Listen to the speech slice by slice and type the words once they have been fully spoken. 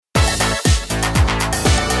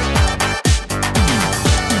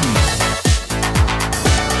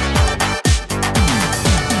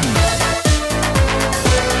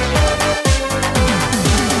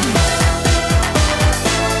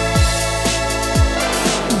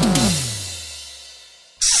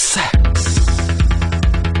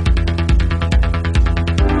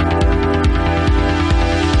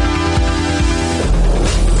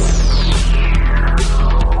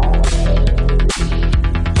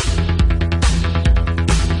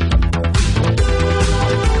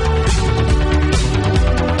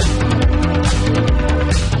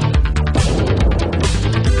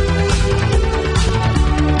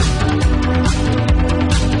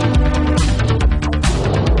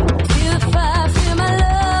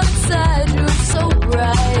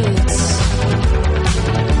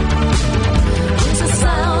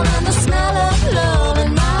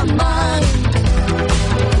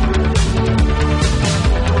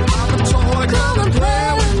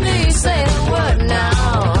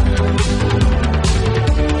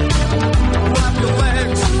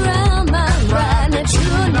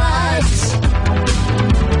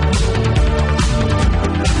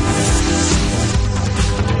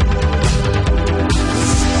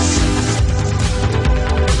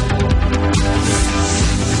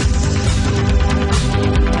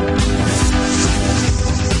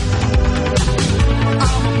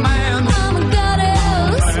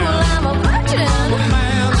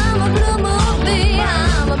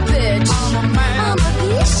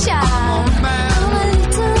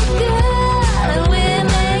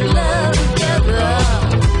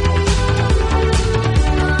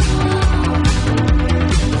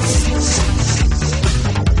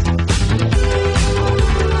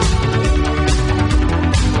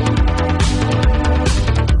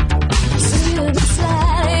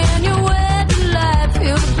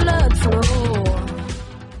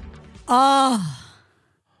Oh,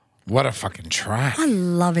 What a fucking track. I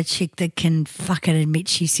love a chick that can fucking admit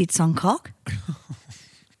she sits on cock.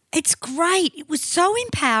 It's great. It was so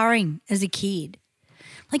empowering as a kid.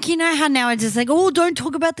 Like, you know how now it's just like, oh, don't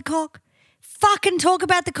talk about the cock. Fucking talk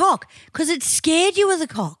about the cock because it scared you as a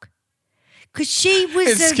cock. Because she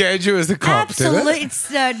was It scared you as a cock, absolute, did it?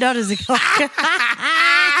 It's not as a cock.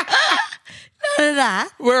 None of that.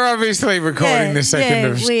 We're obviously recording the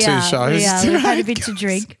second of we two are, shows. We are. We've had a today, bit to guys.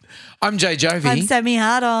 drink. I'm Jay Jovi. I'm Sammy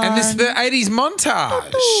Hardon. And this is the 80s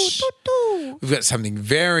montage. Doo-doo. We've got something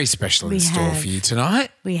very special in We store have. for you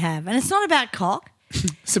tonight. We have. And it's not about cock.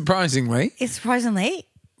 Surprisingly. It's surprisingly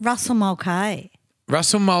Russell Mulcahy.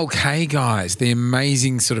 Russell Mulcahy, guys, the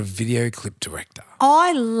amazing sort of video clip director.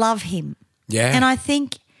 I love him. Yeah. And I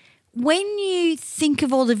think when you think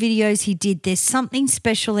of all the videos he did, there's something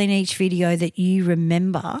special in each video that you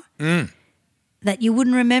remember that you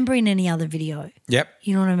wouldn't remember in any other video. Yep.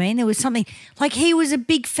 You know what I mean? There was something like he was a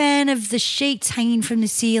big fan of the sheets hanging from the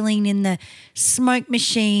ceiling and the smoke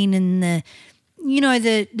machine and the, you know,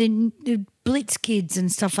 the Blitz kids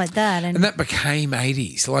and stuff like that. And that became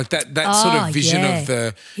 80s, like that sort of vision of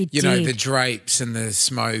the, the drapes and the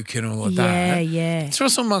smoke and all of that. Yeah. It's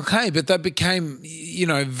Russell Mulcahy, but that became,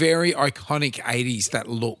 very iconic 80s, that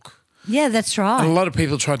look. Yeah, that's right. And a lot of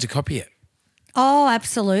people tried to copy it. Oh,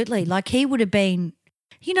 absolutely. Like he would have been,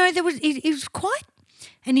 he was quite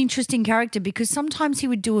an interesting character because sometimes he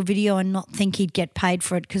would do a video and not think he'd get paid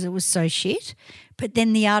for it because it was so shit. But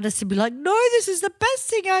then the artist would be like, no, this is the best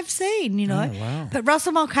thing I've seen, you know. Oh, wow. But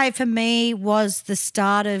Russell Mulcahy for me was the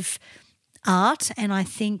start of art, and I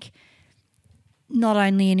think not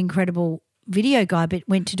only an incredible video guy but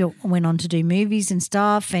went on to do movies and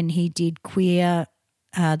stuff, and he did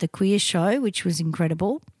the Queer Show, which was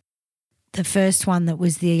incredible. The first one that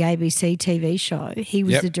was the ABC TV show. He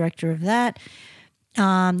was the director of that.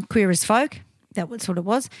 Queer as Folk, that was what it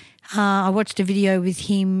was. I watched a video with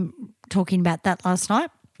him talking about that last night.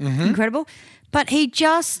 Mm-hmm. Incredible. But I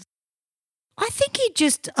think he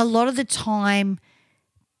just a lot of the time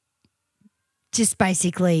just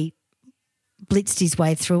basically blitzed his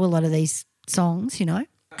way through a lot of these songs, you know.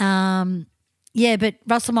 But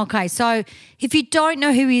Russell Mulcahy. So if you don't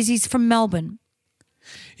know who he is, he's from Melbourne.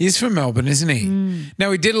 He's from Melbourne, isn't he?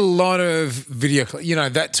 Now, he did a lot of video,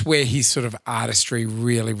 that's where his sort of artistry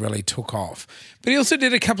really, really took off. But he also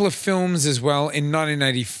did a couple of films as well. In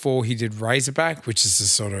 1984, he did Razorback, which is a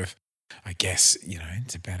sort of, I guess,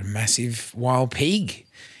 it's about a massive wild pig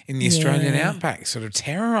in the Australian outback, sort of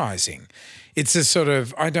terrorising. It's a sort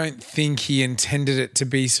of, I don't think he intended it to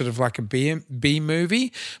be sort of like a B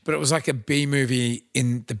movie, but it was like a B movie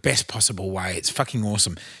in the best possible way. It's fucking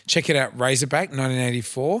awesome. Check it out, Razorback,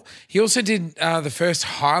 1984. He also did the first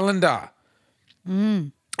Highlander.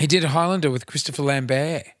 He did Highlander with Christopher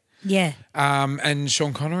Lambert. Yeah. And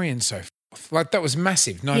Sean Connery and so forth. Like that was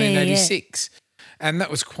massive, 1986. And that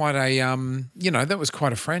was quite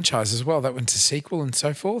a, franchise as well. That went to sequel and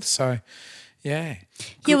so forth. So, yeah.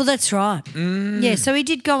 Yeah, well, that's right. Yeah, so he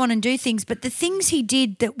did go on and do things, but the things he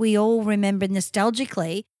did that we all remember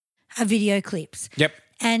nostalgically are video clips. Yep.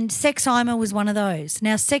 And Sexheimer was one of those.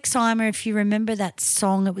 Now, Sexheimer, if you remember that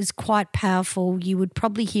song, it was quite powerful. You would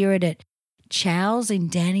probably hear it at Chow's in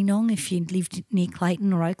Dandenong if you lived near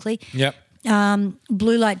Clayton or Oakley. Yep.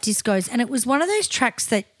 Blue Light Discos. And it was one of those tracks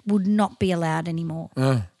that would not be allowed anymore.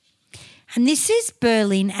 Oh. And this is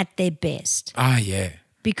Berlin at their best. Ah, yeah.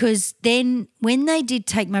 Because then when they did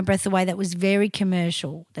Take My Breath Away, that was very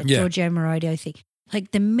commercial, that Giorgio Moroder thing.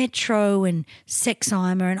 Like the Metro and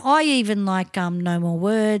Sexheimer, and I even like No More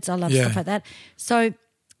Words. I love stuff like that. So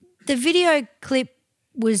the video clip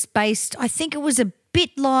was based, I think it was a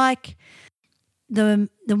bit like the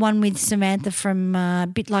one with Samantha from a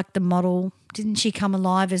bit like The Model. Didn't she come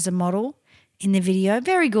alive as a model in the video?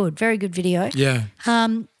 Very good video. Yeah.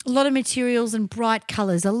 A lot of materials and bright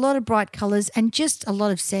colours, and just a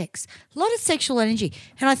lot of sex, a lot of sexual energy.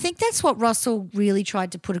 And I think that's what Russell really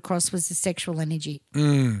tried to put across was the sexual energy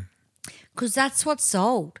because that's what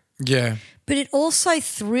sold. Yeah. But it also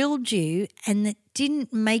thrilled you and it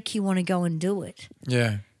didn't make you want to go and do it.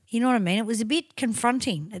 Yeah. You know what I mean? It was a bit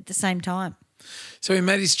confronting at the same time. So he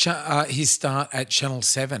made his start at Channel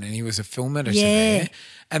 7 and he was a film editor there.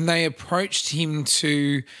 And they approached him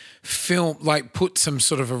to film, like put some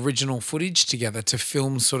sort of original footage together to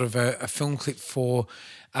film sort of a film clip for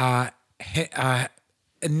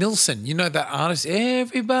Nilsson. You know that artist,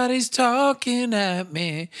 everybody's talking at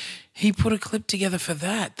me. He put a clip together for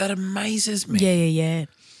that. That amazes me. Yeah.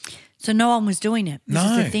 So no one was doing it. This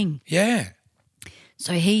is the thing. Yeah.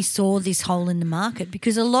 So he saw this hole in the market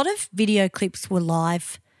because a lot of video clips were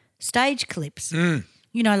live stage clips.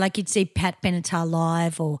 You know, like you'd see Pat Benatar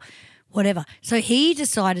live or whatever. So he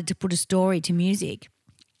decided to put a story to music,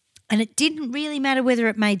 and it didn't really matter whether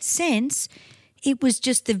it made sense. It was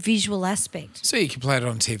just the visual aspect. So you could play it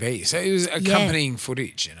on TV. So it was accompanying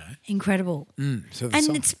footage, you know. Incredible. So the And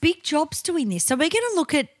song. it's big jobs doing this. So we're going to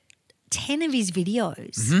look at 10 of his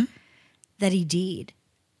videos that he did,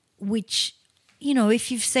 which, you know, if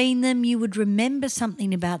you've seen them, you would remember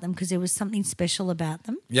something about them because there was something special about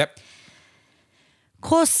them. Yep. Of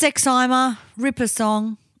course, Sexheimer, Ripper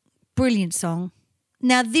song, brilliant song.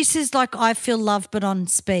 Now, this is like I Feel Love but on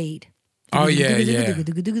speed. Oh, yeah.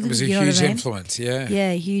 It was a You know what huge I mean? influence, yeah.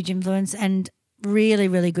 Yeah, huge influence and really,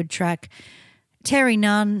 really good track. Terry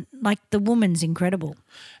Nunn, like the woman's incredible.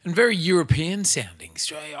 And very European sounding.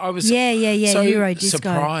 I was Yeah, so Euro disco.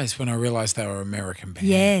 surprised when I realised they were American band.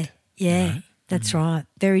 Yeah, you know? that's right.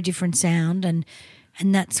 Very different sound and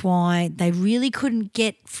that's why they really couldn't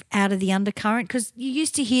get out of the undercurrent because you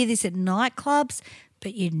used to hear this at nightclubs,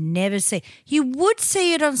 but you'd never see. You would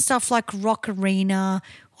see it on stuff like Rock Arena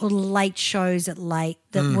or late shows at late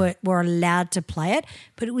that were allowed to play it,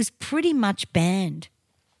 but it was pretty much banned,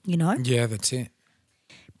 you know? Yeah, that's it.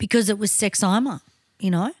 Because it was Sexheimer, you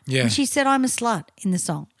know? Yeah. And she said, I'm a slut in the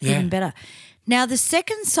song, Yeah. even better. Now, the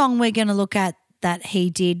second song we're going to look at that he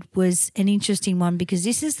did was an interesting one because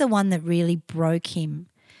this is the one that really broke him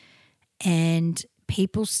and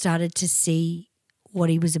people started to see what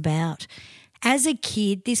he was about. As a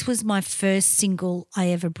kid, this was my first single I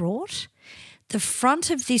ever brought. The front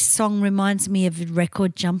of this song reminds me of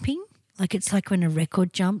record jumping. Like it's like when a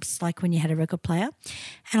record jumps, like when you had a record player.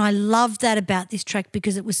 And I loved that about this track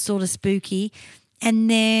because it was sort of spooky. And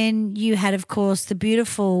then you had, of course, the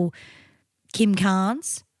beautiful Kim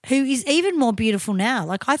Carnes, who is even more beautiful now.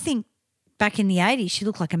 Like I think back in the 80s she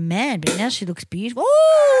looked like a man, but now she looks beautiful.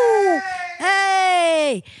 Ooh!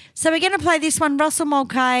 Hey! So we're going to play this one. Russell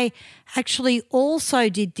Mulcahy actually also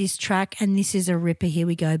did this track and this is a ripper. Here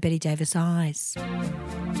we go, Betty Davis Eyes.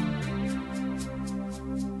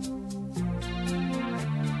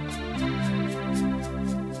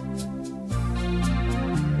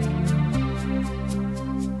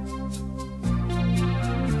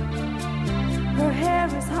 Her hair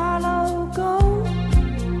is hollow gold,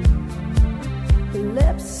 her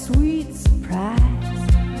lips sweet surprise.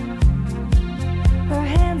 Her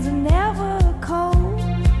hands are never cold.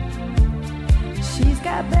 She's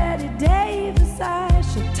got Betty Davis eyes.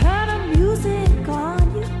 She'll turn her music on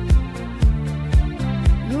you.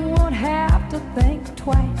 You won't have to think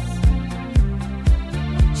twice.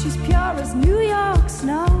 She's pure as New York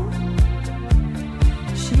snow.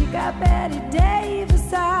 She got Betty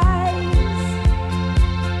Davis eyes.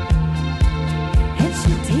 And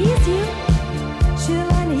she'll tease you,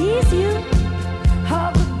 she'll unease you,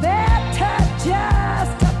 all the better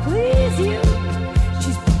just to please you.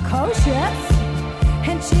 She's precocious,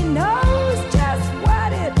 and she knows just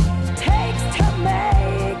what it takes to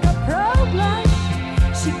make a pro blush.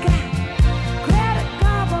 She got Greta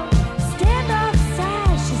Garbo, standoff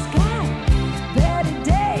size. She's got Betty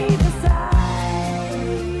Davis eyes.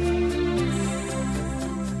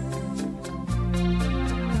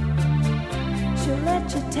 She'll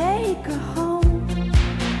let you take her home.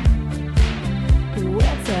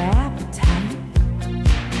 What's her appetite?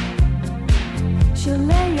 She'll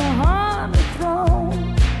lay you on the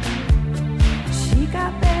throne. She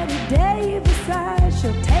got Betty Davis eyes.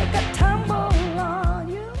 She'll take a tumble on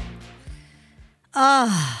you.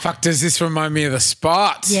 Fuck, does this remind me of The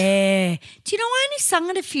Spot? Yeah. Do you know I only sung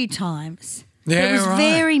it a few times? Yeah, It was right.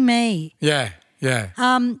 very me. Yeah.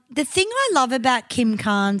 The thing I love about Kim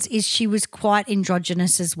Carnes is she was quite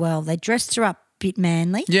androgynous as well. They dressed her up a bit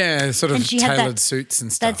manly. Yeah, sort of And she had tailored that- suits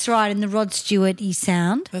and stuff. That's right, and the Rod Stewart-y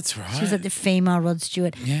sound. That's right. She was like the female Rod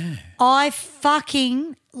Stewart. Yeah. I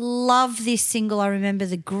fucking love this single. I remember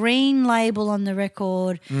the green label on the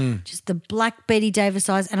record, just the black Betty Davis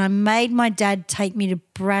eyes, and I made my dad take me to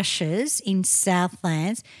Brash's in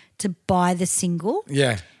Southlands to buy the single,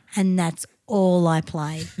 Yeah. and that's all I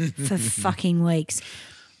played for fucking weeks.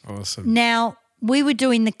 Awesome. Now, we were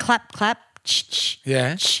doing the clap, clap,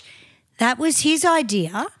 Yeah. that was his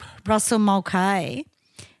idea, Russell Mulcahy,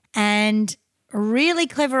 and a really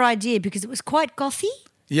clever idea because it was quite gothy,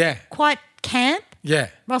 Yeah. quite camp. Yeah.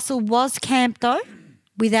 Russell was camp though,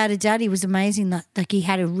 without a doubt. He was amazing. Like he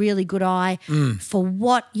had a really good eye for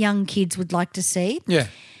what young kids would like to see. Yeah.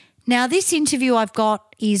 Now, this interview I've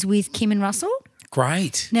got is with Kim and Russell.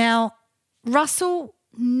 Great. Now, Russell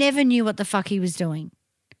never knew what the fuck he was doing.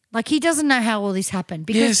 Like he doesn't know how all this happened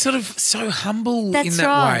because Yeah, sort of so humble in That's that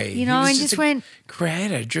right, way. you know, He was and just a went-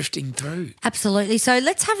 creator drifting through. Absolutely. So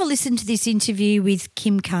let's have a listen to this interview with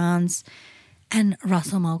Kim Carnes and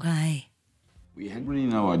Russell Mulcahy. We had really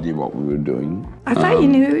no idea what we were doing. I thought you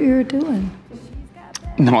knew what you were doing.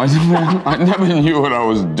 No, I never knew what I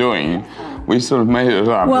was doing. We sort of made it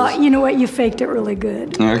up. Well, you know what? You faked it really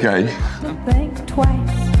good. Okay. Think twice.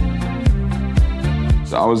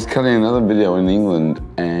 So I was cutting another video in England,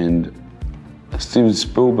 and Steven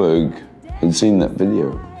Spielberg had seen that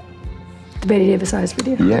video. The Betty Davis Eyes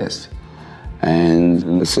video. Yes. And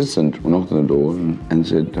an assistant knocked on the door and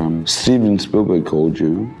said, Steven Spielberg called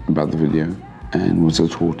you about the video and wants to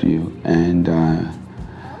talk to you. And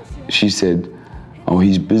she said, oh,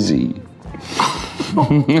 he's busy. For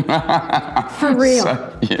real. So, yeah. For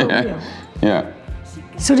real. Yeah.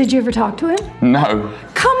 So did you ever talk to him? No.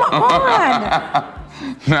 Come on!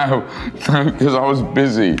 No, because I was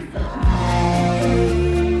busy.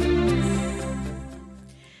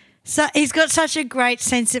 So he's got such a great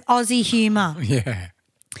sense of Aussie humour. Yeah.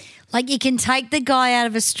 Like you can take the guy out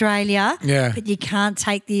of Australia, Yeah. but you can't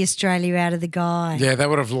take the Australia out of the guy. Yeah, they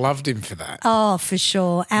would have loved him for that. Oh, for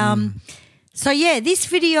sure. So yeah, this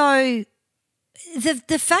video,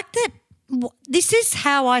 the fact that this is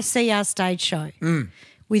how I see our stage show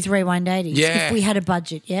with Rewind 80s. Yeah. If we had a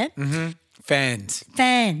budget, yeah? Fans.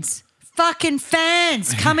 Fans. Fucking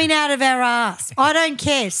fans coming out of our ass. I don't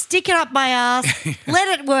care. Stick it up my ass.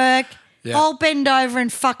 Let it work. Yeah. I'll bend over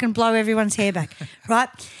and fucking blow everyone's hair back, right?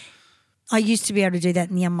 I used to be able to do that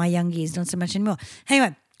in my young years, not so much anymore.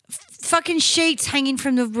 Anyway, fucking sheets hanging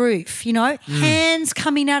from the roof, you know, hands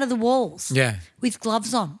coming out of the walls Yeah. with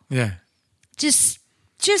gloves on. Yeah. Just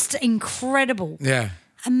incredible. Yeah.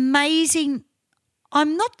 Amazing.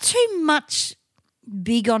 I'm not too much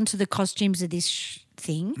big onto the costumes of this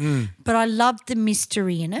thing, but I loved the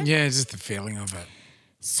mystery in it. Yeah, just the feeling of it.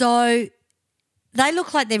 So they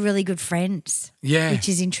look like they're really good friends. Yeah. Which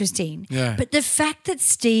is interesting. Yeah. But the fact that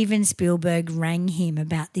Steven Spielberg rang him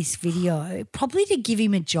about this video, probably to give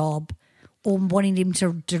him a job or wanting him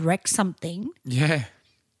to direct something, Yeah.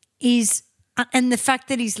 is, and the fact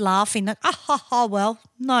that he's laughing, like, well,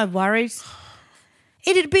 no worries.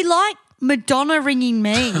 It'd be like Madonna ringing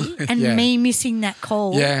me and Yeah. me missing that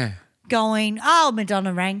call. Yeah. Going, oh,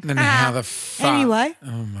 Madonna rang. Then how the fuck? Anyway,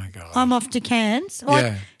 Oh, my God. I'm off to Cairns. Like,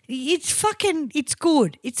 Yeah. it's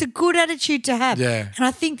good. It's a good attitude to have. Yeah. And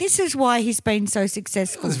I think this is why he's been so It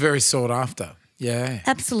successful. was very sought after. Yeah.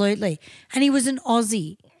 Absolutely. And he was an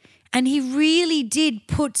Aussie. And he really did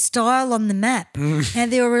put style on the map.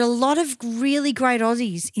 And there were a lot of really great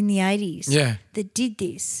Aussies in the 80s Yeah. that did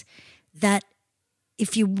this, that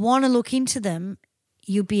if you want to look into them,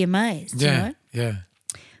 you'll be amazed. Yeah. You know? Yeah.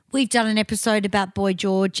 We've done an episode about Boy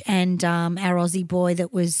George and our Aussie boy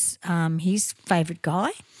that was his favourite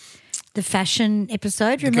guy. The fashion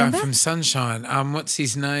episode, The remember? guy from Sunshine. What's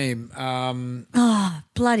his name? Oh,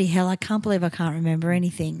 bloody hell, I can't believe I can't remember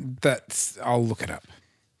anything. I'll look it up.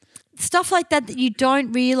 Stuff like that you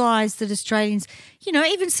don't realise that Australians, you know,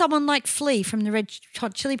 even someone like Flea from the Red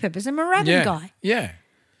Hot Chili Peppers, a Moorabbin Yeah. guy. Yeah.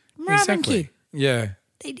 Moorabbin Exactly. kid. Yeah.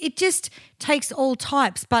 It just takes all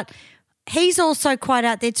types, but he's also quite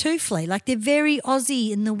out there too, Flea. Like they're very Aussie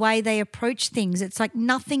in the way they approach things. It's like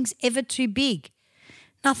nothing's ever too big.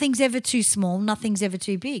 Nothing's ever too small. Nothing's ever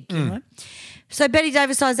too big, you know. So Betty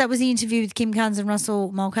Davis Eyes, that was the interview with Kim Carnes and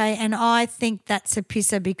Russell Mulcahy, and I think that's a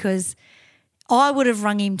pisser because I would have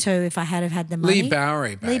rung him too if I had have had the money. Lee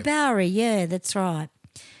Bowery, babe. Lee Bowery, yeah, that's right.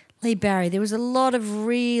 Lee Bowery. There was a lot of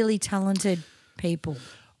really talented people.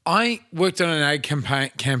 I worked on an ad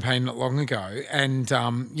campaign not long ago and,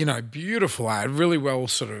 beautiful ad, really well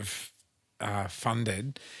sort of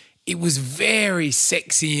funded. It was very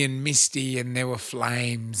sexy and misty and there were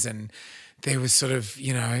flames and there was sort of,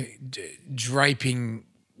 draping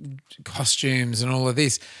costumes and all of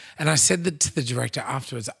this. And I said that to the director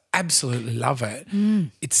afterwards, I absolutely love it.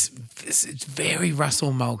 It's very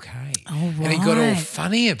Russell Mulcahy. Oh, And he got all right.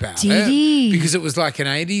 funny about Did it. he? Because it was like an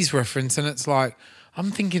 80s reference and it's like, I'm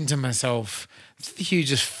thinking to myself, it's the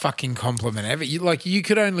hugest fucking compliment ever. You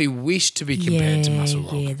could only wish to be compared to Russell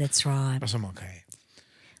Mulcahy. Yeah, that's right. Russell Mulcahy.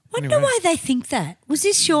 Wonder why they think that. Was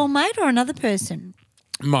this your mate or another person?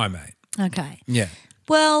 My mate. Okay. Yeah.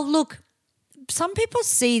 Well, look, some people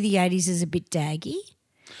see the 80s as a bit daggy.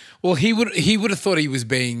 Well, he would have thought he was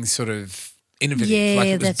being sort of innovative, Yeah, like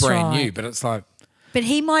it was that's brand right. new, but it's like But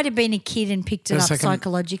he might have been a kid and picked it It's up like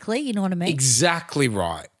psychologically, you know what I mean? exactly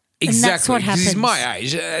right. And Exactly. that's what 'Cause He's happens. my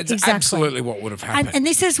age. It's Exactly. absolutely what would have happened. And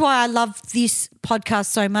this is why I love this podcast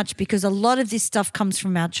so much because a lot of this stuff comes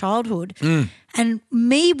from our childhood. And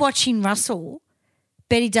me watching Russell,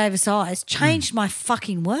 Betty Davis Eyes, changed my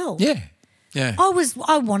fucking world. yeah. Yeah.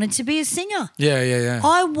 I wanted to be a singer. Yeah.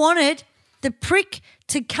 I wanted the prick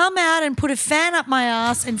to come out and put a fan up my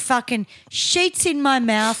ass and fucking sheets in my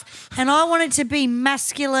mouth, and I wanted to be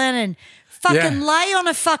masculine and fucking lay on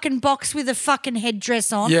a fucking box with a fucking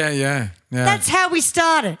headdress on. Yeah. That's how we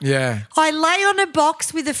started. Yeah. I lay on a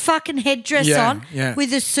box with a fucking headdress on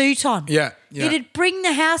with a suit on. Yeah. It'd bring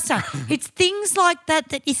the house down. It's things like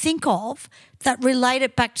that you think of that relate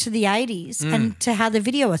it back to the 80s and to how the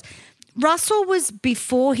video was. Russell was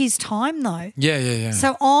before his time though. Yeah.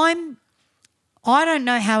 So I don't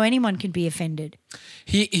know how anyone could be offended.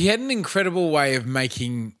 He had an incredible way of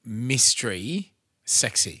making mystery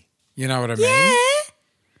sexy. You know what I mean? Yeah,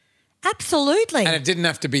 absolutely. And it didn't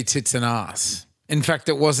have to be tits and ass. In fact,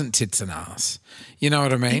 it wasn't tits and ass. You know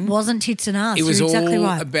what I mean? It wasn't tits and ass. It was You're exactly all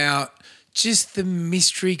right. about just the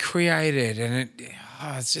mystery created, and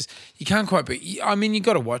it's just you can't quite. But I mean, you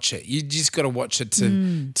got to watch it. You just got to watch it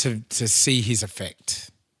to see his effect.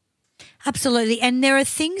 Absolutely. And there are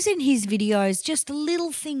things in his videos, just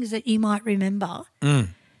little things that you might remember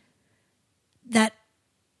that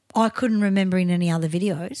I couldn't remember in any other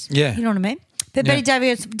videos. Yeah. You know what I mean? But Betty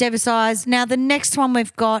Davis Eyes. Now, the next one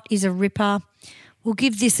we've got is a ripper. We'll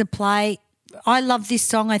give this a play. I love this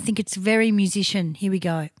song. I think it's very musician. Here we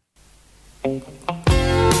go.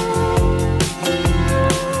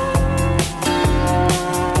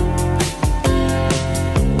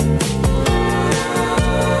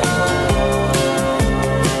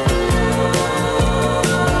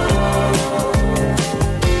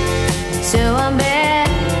 So I'm back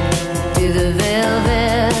to the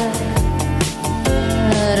velvet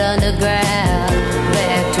underground,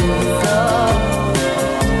 back to the floor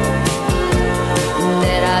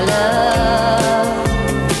that I love,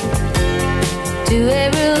 to a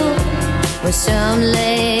room with some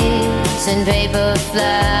lace and paper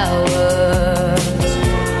flowers,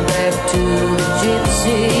 back to the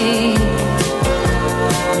gypsy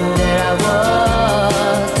that I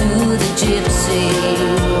was, to the gypsy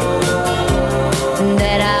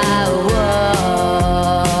that I was.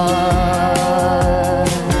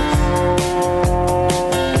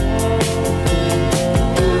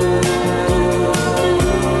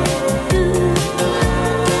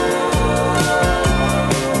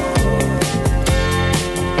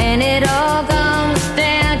 And it all comes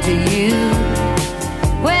down to you.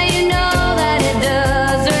 Well, you know that it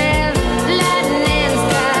does. Red lightning in the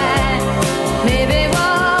sky. Maybe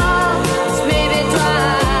once, maybe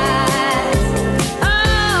twice.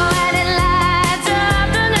 Oh, and it lights up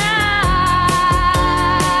the night.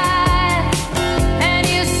 And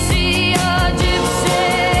you see your gypsy.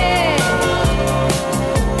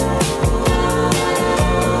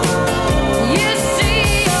 You see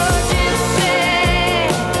your gypsy.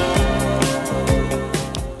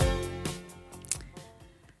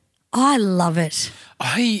 I love it.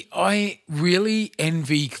 I really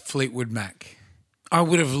envy Fleetwood Mac. I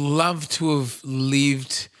would have loved to have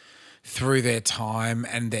lived through their time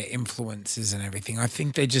and their influences and everything. I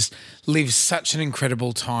think they just lived such an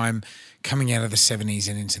incredible time coming out of the 70s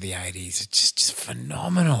and into the 80s. It's just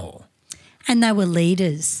phenomenal. And they were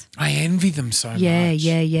leaders. I envy them so much. Yeah.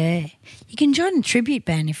 You can join a tribute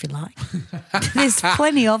band if you like. There's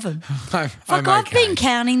plenty of them. I'm I've okay. been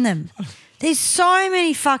counting them. There's so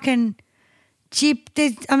many fucking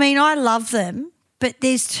I love them, but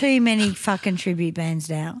there's too many fucking tribute bands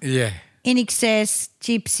now. Yeah. In Excess,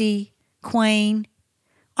 Gypsy, Queen.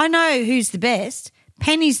 I know who's the best.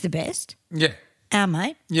 Penny's the best, Yeah. our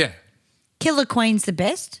mate. Yeah. Killer Queen's the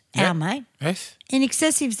best, Yeah. our mate. Yes. In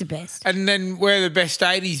Excessive's the best. And then we're the best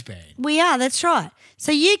 80s band. We are, that's right.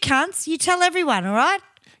 So you cunts, you tell everyone, all right?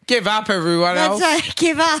 Give up, everyone else. Let's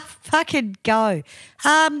give up. Fucking go.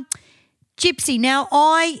 Gypsy. Now,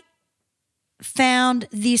 I found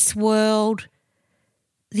this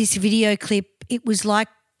video clip. It was like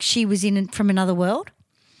she was from another world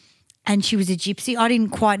and she was a gypsy. I didn't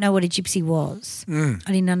quite know what a gypsy was. I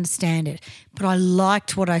didn't understand it, but I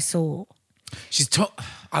liked what I saw.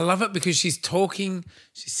 I love it because she's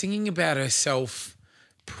singing about herself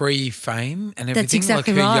pre-fame and everything, That's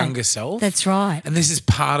exactly like her right. younger self. That's right. And this is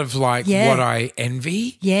part of what I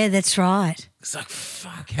envy. Yeah, that's right. It's like,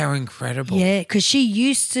 fuck, how incredible. Yeah, because she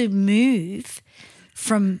used to move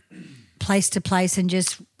from place to place and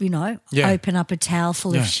just, open up a towel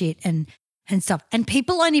full of shit and stuff. And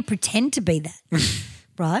people only pretend to be that,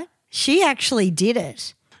 right? She actually did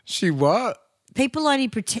it. She what? People only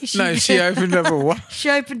pretend. She opened up a what? She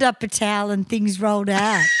opened up a towel and things rolled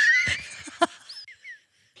out.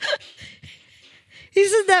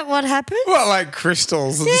 Isn't that what happened? What, like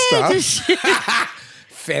crystals and stuff? Just,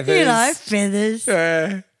 Feathers. feathers.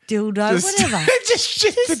 dildo, whatever. just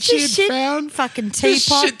shit that she'd found. Fucking Just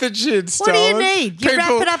teapot. shit that she'd What stolen. do you need? You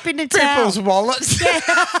wrap it up in a towel. People's wallets.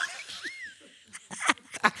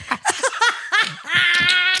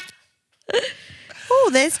 Oh,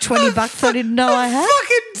 there's $20 I didn't know I had.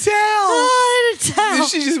 Fucking towel. Oh, a towel. Did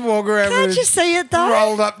she just walk around Can't with you a see it though?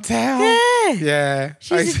 rolled up towel? Yeah. Yeah.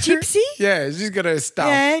 She's a gypsy? Yeah, she's got her stuff.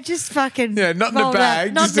 Yeah, just fucking. Yeah, not in a rolled up-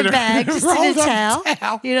 bag, Not just in in a a bag, just in a rolled up towel,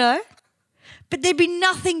 towel. you know? But there'd be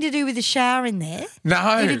nothing to do with the shower in there.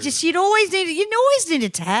 No. You'd always need a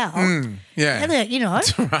towel. Yeah. You know.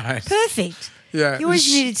 That's right. Perfect. Yeah. You always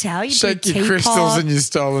need a towel. You Shake put a your crystals teapot, and your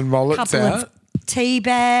stolen wallets couple out. of tea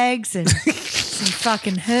bags and some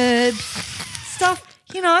fucking herbs, stuff,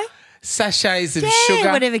 you know. Sachets of Yeah,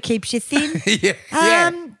 sugar. whatever keeps you thin.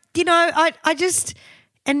 yeah. You know, I just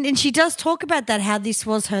and she does talk about that, how this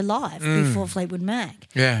was her life before Fleetwood Mac.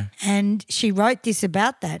 Yeah. And she wrote this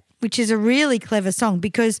about that, which is a really clever song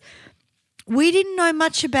because we didn't know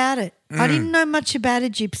much about it. I didn't know much about a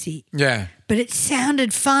gypsy. Yeah. But it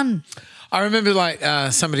sounded fun. I remember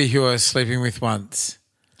somebody who I was sleeping with once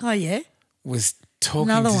Oh, yeah? was talking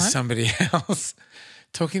Another to one? somebody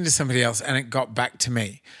else, and it got back to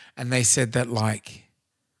me, and they said that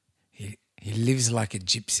he lives like a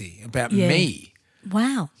gypsy about Yeah. me,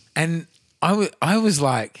 Wow. and I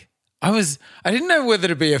didn't know whether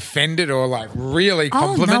to be offended or really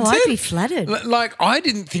complimented. Oh, no, I'd be flattered. I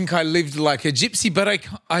didn't think I lived like a gypsy, but I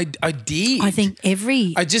did. I think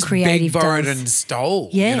every I just creative begged, borrowed, does. and stole.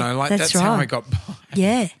 Yeah, that's how I right. got by.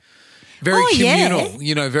 Yeah. Very Oh, yeah.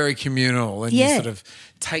 communal, very communal, and Yeah. you sort of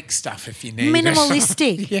take stuff if you need.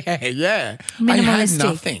 Minimalistic. yeah. Minimalistic. I had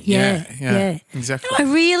nothing. Yeah, exactly. I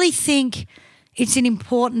really think it's an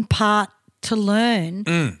important part to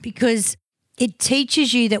learn because it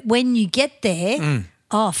teaches you that when you get there,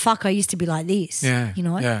 oh, fuck, I used to be like this. Yeah, You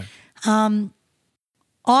know? Yeah.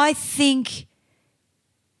 I think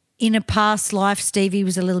in a past life, Stevie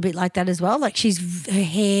was a little bit like that as well. Like her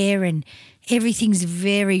hair and everything's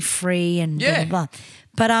very free and Yeah. blah, blah,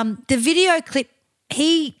 blah. But the video clip,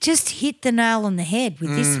 he just hit the nail on the head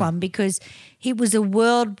with this one because it was a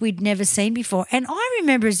world we'd never seen before. And I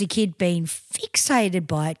remember as a kid being fixated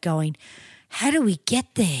by it going, how do we get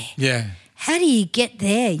there? Yeah. How do you get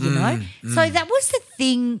there, you know? So that was the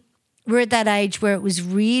thing. We're at that age where it was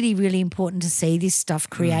really, really important to see this stuff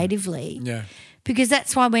creatively. Yeah. Because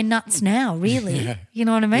that's why we're nuts now, really. Yeah. You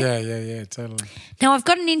know what I mean? Yeah, totally. Now, I've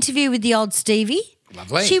got an interview with the old Stevie.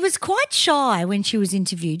 Lovely. She was quite shy when she was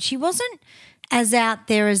interviewed. She wasn't as out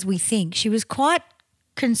there as we think. She was quite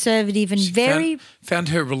conservative and very... Found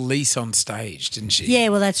her release on stage, didn't she? Yeah,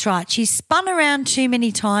 well, that's right. She spun around too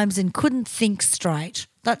many times and couldn't think straight.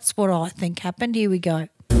 That's what I think happened. Here we go.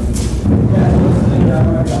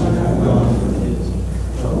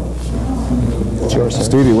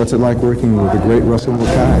 Stevie, what's it like working with the great Russell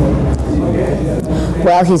Mulcahy?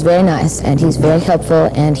 Well, he's very nice, and he's very helpful,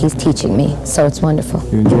 and he's teaching me, so it's wonderful.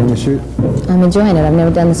 You enjoying the shoot? I'm enjoying it. I've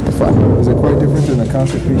never done this before. Is it quite different than the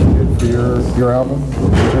concert piece you did for your album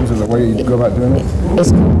in terms of the way you go about doing it?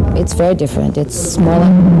 It's very different. It's more like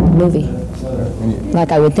a movie.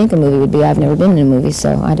 Like I would think a movie would be. I've never been in a movie,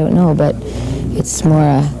 so I don't know, but it's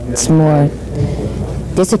more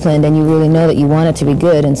disciplined, and you really know that you want it to be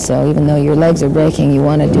good, and so even though your legs are breaking, you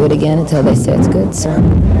want to do it again until they say it's good. So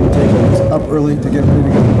Up early to get ready to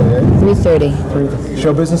go to bed. 3:30.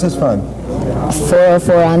 Show business is fun.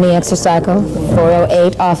 4:04 on the exercycle,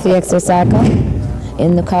 4:08 off the exercycle,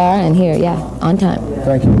 in the car, and here, on time.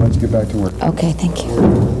 Thank you. Let's get back to work. Okay, thank you.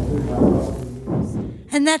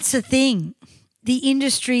 And that's the thing. The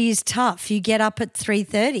industry is tough. You get up at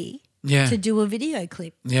 3:30 to do a video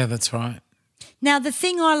clip. Yeah, that's right. Now, the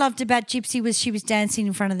thing I loved about Gypsy was she was dancing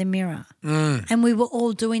in front of the mirror. And we were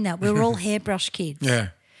all doing that. We were all hairbrush kids. Yeah.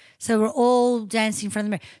 So we're all dancing in front of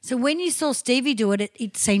the mirror. So when you saw Stevie do it,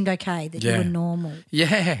 it seemed okay, that you were normal,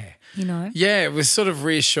 Yeah. you know? Yeah, it was sort of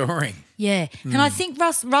reassuring. Yeah. And I think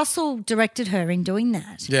Russell directed her in doing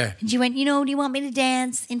that. Yeah. And she went, do you want me to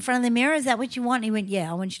dance in front of the mirror? Is that what you want? And he went, yeah,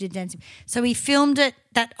 I want you to dance. So he filmed it,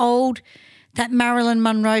 that Marilyn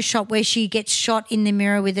Monroe shot where she gets shot in the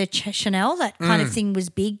mirror with her Chanel. That kind of thing was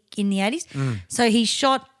big in the 80s. So he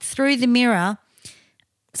shot through the mirror,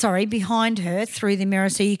 behind her through the mirror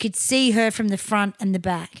so you could see her from the front and the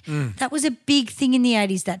back. That was a big thing in the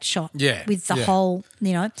 80s, that shot. Yeah, With the yeah. whole,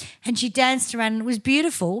 and she danced around and it was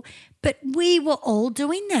beautiful. But we were all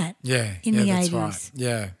doing that in the 80s. That's right.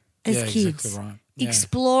 Yeah. As yeah, kids. Exactly right. Yeah.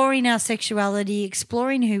 Exploring our sexuality,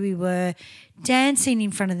 exploring who we were, dancing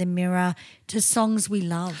in front of the mirror to songs we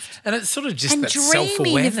loved. And it's sort of just And that dreaming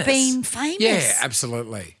self-awareness. of being famous. Yeah,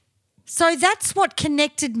 absolutely. So that's what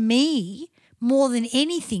connected me more than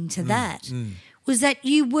anything to that was that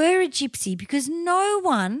you were a gypsy, because no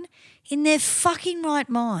one in their fucking right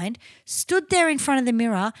mind stood there in front of the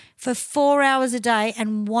mirror for 4 hours a day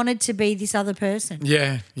and wanted to be this other person.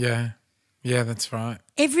 Yeah, that's right.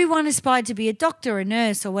 Everyone aspired to be a doctor, a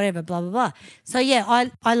nurse, or whatever, blah, blah, blah. So, yeah,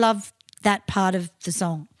 I love that part of the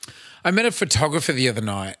song. I met a photographer the other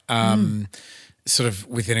night, sort of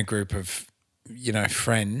within a group of,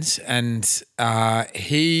 friends, and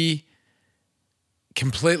he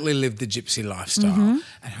completely lived the gypsy lifestyle,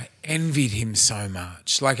 and I envied him so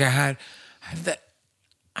much. Like I have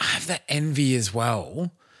that envy as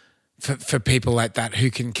well for people like that who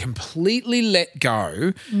can completely let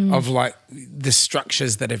go of like the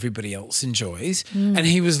structures that everybody else enjoys. And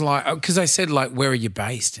he was like, because I said like, where are you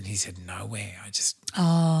based? And he said, nowhere.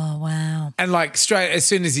 Oh, wow. And like straight as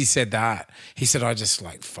soon as he said that, he said, I just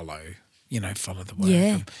like follow the work.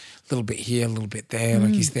 Yeah. A little bit here, a little bit there.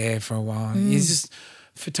 Like he's there for a while. He's just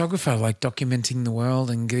a photographer, like documenting the world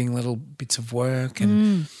and getting little bits of work.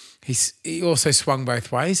 And he also swung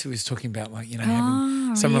both ways. He was talking about like,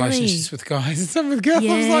 having some relationships with guys and some with girls.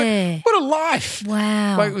 I was like, what a life.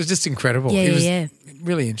 Wow. Like it was just incredible. Yeah, it was yeah.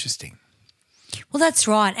 really interesting. Well, that's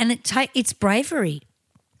right. And it's bravery.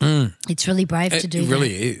 It's really brave to do It that.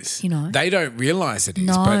 really is. They don't realise it is,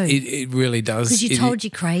 No. but it really does. Because you're told you're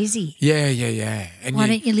crazy. Yeah. And Why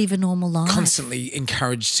don't you live a normal life? constantly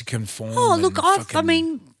encouraged to conform. Oh, look,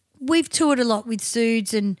 and we've toured a lot with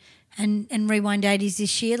Sudes and Rewind 80s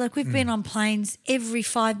this year. Like we've been on planes every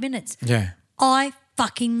 5 minutes. Yeah. I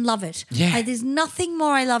fucking love it. Yeah. There's nothing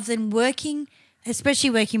more I love than working, especially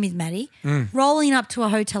working with Maddie, rolling up to a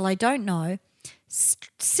hotel I don't know,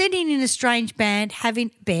 sitting in a strange band,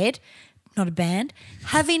 having a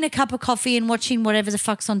cup of coffee and watching whatever the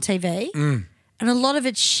fuck's on TV. And a lot of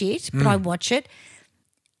it's shit, but I watch it.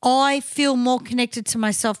 I feel more connected to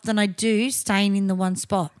myself than I do staying in the one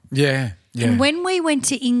spot. Yeah. And when we went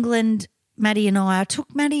to England, Maddie and I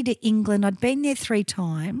took Maddie to England. I'd been there 3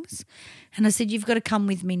 times. And I said, you've got to come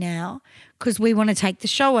with me now because we want to take the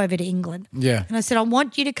show over to England. Yeah. And I said, I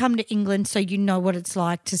want you to come to England so you know what it's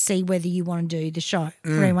like to see whether you want to do the show,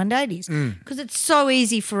 Rewind 80s. Because it's so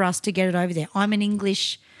easy for us to get it over there. I have an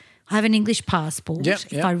English passport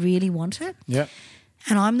if I really want it. Yeah.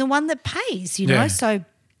 And I'm the one that pays, so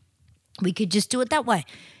we could just do it that way.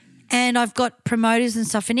 And I've got promoters and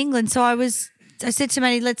stuff in England. So I said to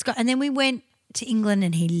Maddie, let's go. And then we went to England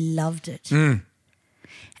and he loved it.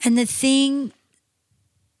 And the thing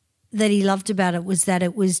that he loved about it was that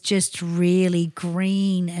it was just really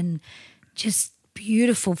green and just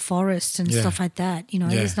beautiful forests and stuff like that.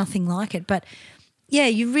 There's nothing like it. But, yeah,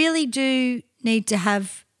 you really do need to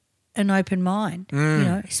have an open mind,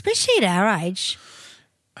 especially at our age.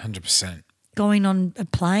 100%. Going on a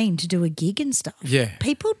plane to do a gig and stuff. Yeah.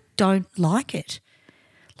 People don't like it.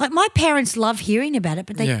 Like my parents love hearing about it,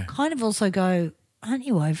 but they kind of also go, aren't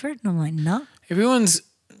you over it? And I'm like, no.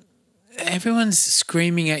 Everyone's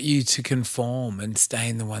screaming at you to conform and stay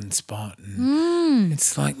in the one spot. And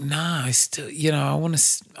it's like, nah, I still, I want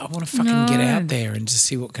to fucking get out there and just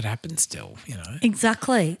see what could happen still,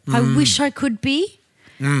 Exactly. I wish I could be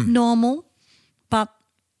normal, but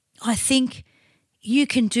I think you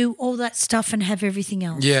can do all that stuff and have everything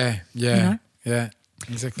else. Yeah.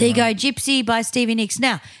 Exactly. There you go, Gypsy by Stevie Nicks.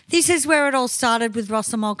 Now, this is where it all started with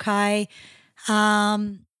Ross and Mulcahy.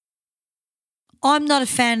 I'm not a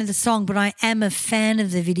fan of the song, but I am a fan of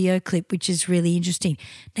the video clip, which is really interesting.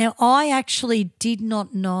 Now, I actually did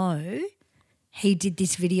not know he did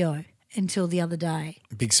this video until the other day.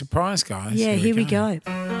 Big surprise, guys. Yeah, here we go.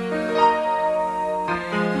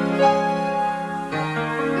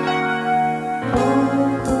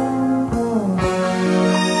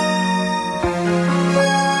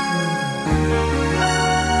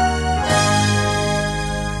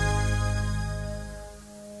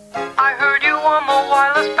 I heard you on the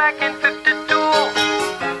wireless back in 52,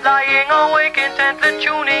 lying awake intently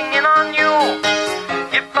tuning in on you.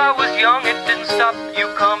 If I was young, it didn't stop you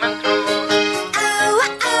coming through.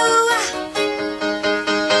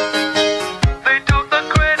 They took the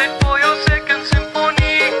credit for your second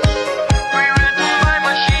symphony, rewritten by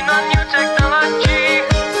machine on new technology.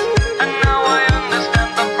 And now I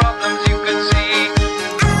understand the problems you could see.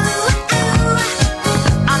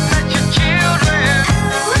 I met your children.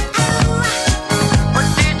 What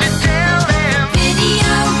did you tell them?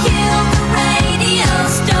 Video killed the radio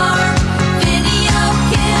star. Video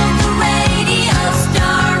killed the radio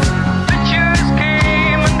star.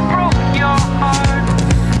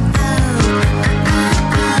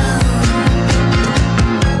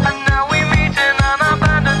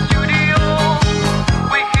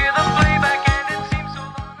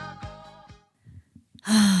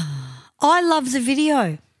 love the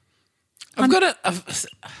video. I've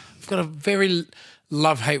got a very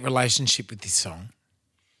love-hate relationship with this song.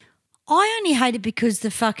 I only hate it because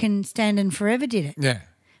the fucking Stand and Forever did it. Yeah.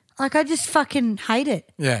 Like, I just fucking hate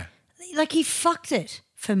it. Yeah. Like, he fucked it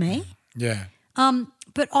for me. Yeah.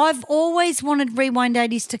 But I've always wanted Rewind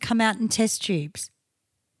 80s to come out in test tubes.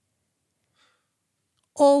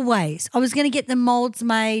 Always. I was going to get the molds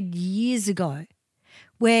made years ago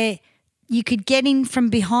where you could get in from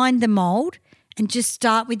behind the mold and just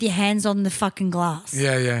start with your hands on the fucking glass.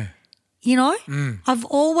 Yeah, yeah. You know? I've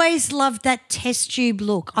always loved that test tube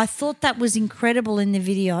look. I thought that was incredible in the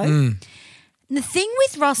video. And the thing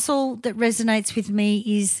with Russell that resonates with me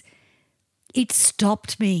is it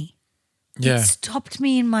stopped me. Yeah. It stopped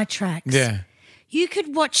me in my tracks. Yeah. You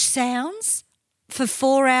could watch Sounds for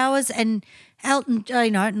 4 hours and not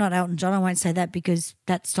Elton John, I won't say that because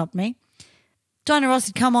that stopped me. Diana Ross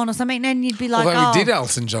would come on or something and you'd be like, Although we did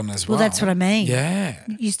Elton John as well. Well, that's what I mean. Yeah.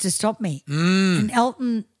 It used to stop me. And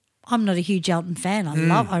Elton, I'm not a huge Elton fan.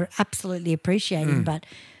 I absolutely appreciate him, but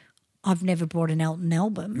I've never bought an Elton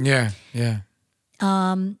album. Yeah, yeah.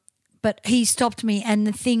 But he stopped me, and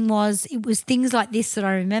the thing was, it was things like this that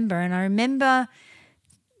I remember, and I remember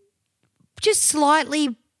just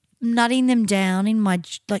slightly nutting them down in my,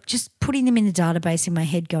 like just putting them in the database in my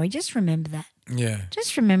head going, just remember that. Yeah.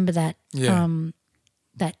 Just remember that,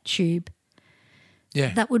 that tube.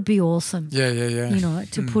 Yeah. That would be awesome. Yeah, yeah, yeah. You know,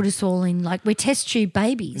 to put us all in, like we're test tube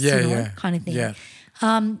babies, Yeah, you know, yeah. kind of thing. Yeah.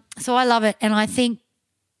 So I love it, and I think,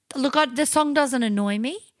 look, the song doesn't annoy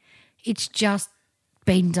me. It's just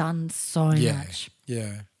been done so much.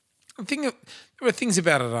 Yeah. I think there are things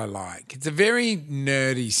about it I like. It's a very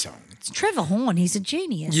nerdy song. It's Trevor Horn. He's a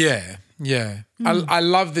genius. Yeah, yeah. I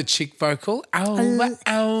love the chick vocal.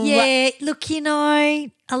 Yeah, look, you know,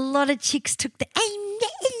 a lot of chicks took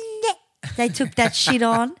they took that shit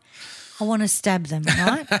on. I want to stab them,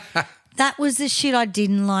 right? That was the shit I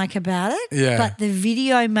didn't like about it. Yeah. But the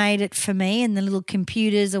video made it for me and the little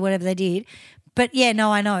computers or whatever they did. But yeah,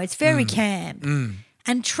 no, I know. It's very camp.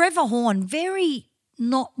 And Trevor Horn, very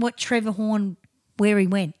not what Trevor Horn, where he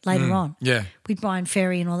went later on. Yeah. With Brian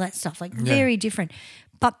Ferry and all that stuff. Like very different.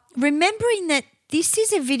 But remembering that this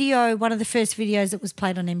is a video, one of the first videos that was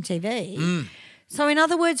played on MTV. So in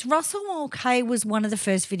other words, Russell Mulcahy was one of the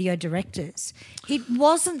first video directors. It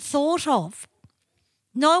wasn't thought of.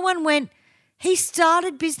 No one went, he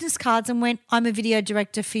started business cards and went, I'm a video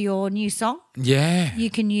director for your new song. Yeah. You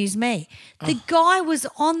can use me. The guy was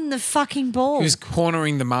on the fucking ball. He was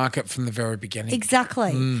cornering the market from the very beginning.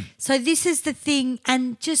 Exactly. So this is the thing,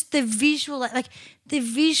 and just the visual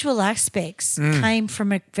aspects came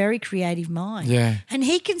from a very creative mind. Yeah. And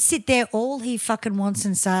he can sit there all he fucking wants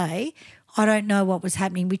and say, I don't know what was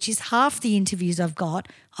happening, which is half the interviews I've got.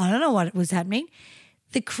 I don't know what was happening.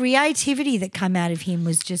 The creativity that came out of him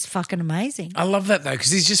was just fucking amazing. I love that though,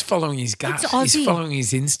 because he's just following his gut. It's Aussie. He's following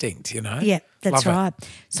his instinct, you know? Yeah, that's Love it. right.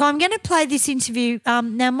 So I'm going to play this interview.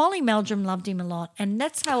 Now, Molly Meldrum loved him a lot, and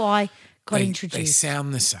that's how I got introduced. They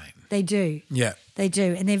sound the same. They do. Yeah. They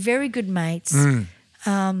do, and they're very good mates.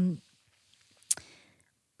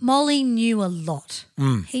 Molly knew a lot.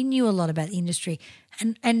 He knew a lot about the industry.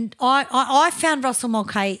 And I found Russell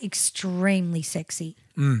Mulcahy extremely sexy.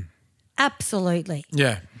 Absolutely.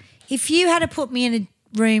 Yeah. If you had to put me in a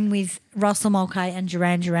room with Russell Mulcahy and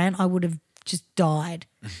Duran Duran, I would have just died.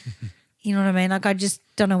 You know what I mean? Like, I just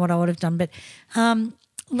don't know what I would have done. But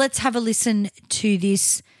let's have a listen to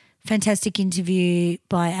this fantastic interview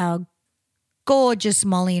by our gorgeous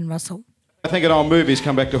Molly and Russell. I think in old movies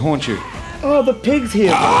come back to haunt you. Oh, the pig's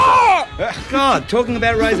here. God, talking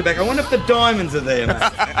about Razorback, I wonder if the diamonds are there,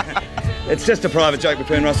 mate. It's just a private joke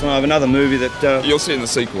between Russell and I of another movie that... You'll see in the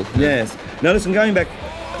sequel. Yes. Now, listen, going back,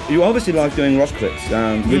 you obviously like doing rock clips.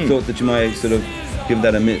 We thought that you may sort of give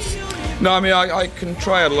that a miss. No, I mean, I can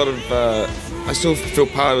try out a lot of... I still feel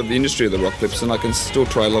part of the industry of the rock clips, and I can still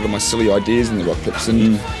try a lot of my silly ideas in the rock clips.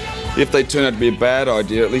 And if they turn out to be a bad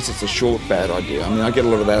idea, at least it's a short bad idea. I mean, I get a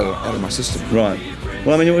lot of that out of my system. Right.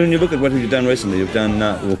 Well, I mean, when you look at what you've done recently, you've done,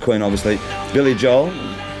 well, Queen, obviously, Billy Joel.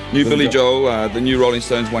 New Billy Joel, the new Rolling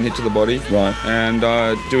Stones, One Hit to the Body. Right. And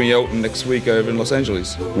doing Elton next week over in Los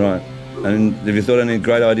Angeles. Right. And have you thought any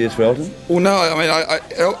great ideas for Elton? Well, no, I mean,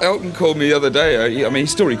 Elton called me the other day. I mean,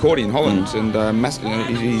 he's still recording in Holland,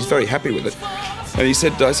 and he's very happy with it. And he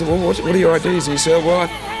said, I said, well, what are your ideas? And he said, well, I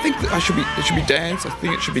think that it should be dance. I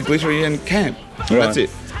think it should be glittery and camp. Right. That's it.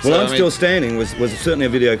 Well, I'm Still Standing was certainly a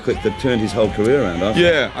video clip that turned his whole career around.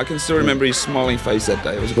 Yeah, I can still remember his smiling face that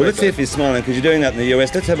day. It was a well, let's see if he's smiling, because you're doing that in the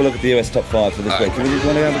US. Let's have a look at the US top 5 for this week. Can we just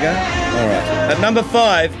want to have a go? All right. At number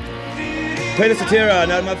 5, Peter Cetera.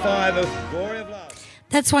 Number 5 of Glory of Love.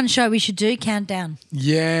 That's one show we should do, Countdown.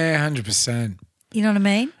 Yeah, 100%. You know what I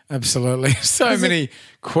mean? Absolutely. So many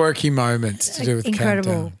quirky moments to do with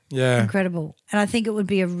Incredible. Countdown. Yeah. Incredible. And I think it would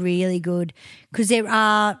be a really good, because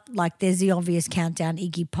there's the obvious Countdown,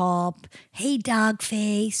 Iggy Pop, Hey Dog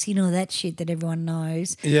Face, that shit that everyone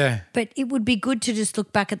knows. Yeah. But it would be good to just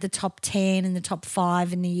look back at the top 10 and the top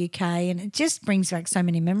 5 in the UK, and it just brings back so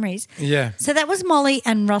many memories. Yeah. So that was Molly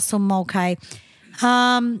and Russell Mulcahy.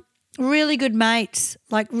 Really good mates,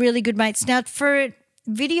 really good mates. Now, for a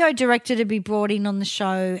video director to be brought in on the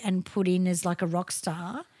show and put in as like a rock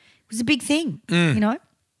star was a big thing,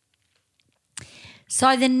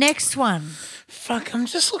 So the next one. Fuck, I'm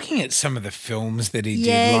just looking at some of the films that he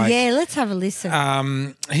did. Yeah, let's have a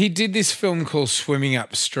listen. He did this film called Swimming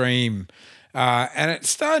Upstream, and it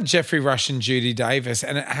starred Jeffrey Rush and Judy Davis,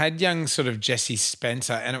 and it had young sort of Jesse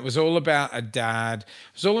Spencer, and it was all about a dad.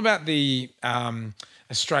 It was all about the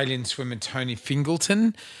Australian swimmer Tony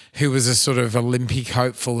Fingleton, who was a sort of Olympic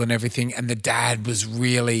hopeful and everything, and the dad was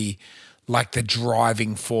really like the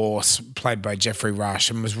driving force, played by Jeffrey Rush,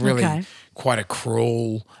 and was really quite a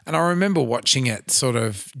cruel. And I remember watching it sort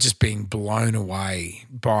of just being blown away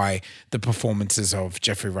by the performances of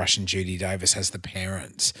Jeffrey Rush and Judy Davis as the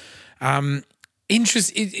parents.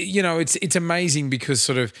 It's amazing because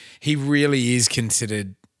sort of he really is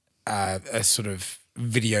considered a sort of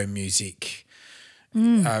video music,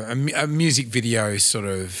 a music video sort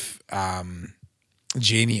of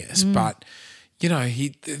genius. But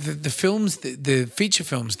the films, the feature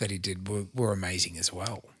films that he did were amazing as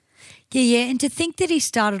well. Yeah, and to think that he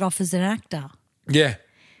started off as an actor. Yeah.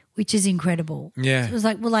 Which is incredible. Yeah. So it was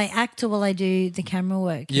like, will I act or will I do the camera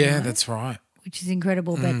work? Yeah, that's right. Which is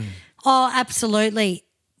incredible. But absolutely,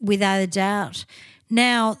 without a doubt.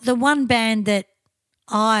 Now, the one band that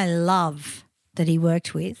I love that he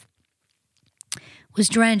worked with was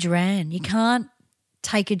Duran Duran. You can't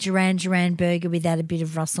take a Duran Duran burger without a bit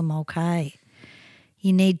of Russell Mulcahy.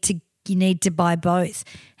 You need to buy both.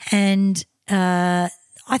 And I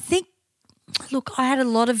think, look, I had a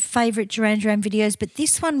lot of favourite Duran Duran videos, but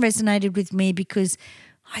this one resonated with me because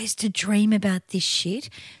I used to dream about this shit.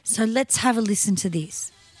 So let's have a listen to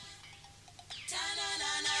this.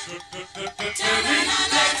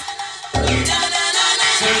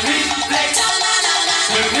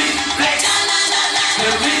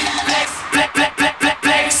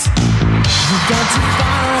 Got too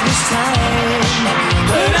far this time,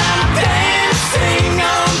 but I'm dancing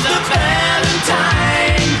on the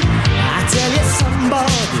Valentine. I tell you,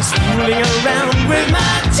 somebody's fooling around with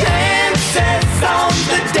my chances on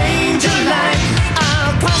the danger line.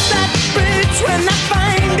 I'll cross that bridge when I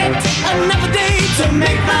find it. Another day to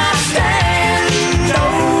make my stand.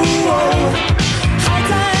 Oh, high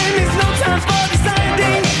time is no time for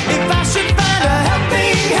deciding if I should find a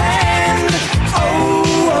helping hand. Oh.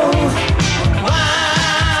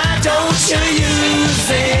 You use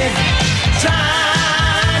it, try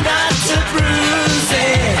not to bruise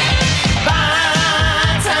it.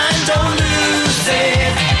 Buy time, don't lose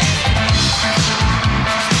it.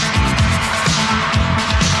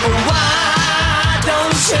 Why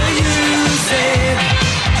don't you use it?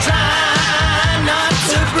 Try not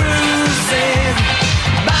to bruise it.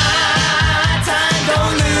 Buy time,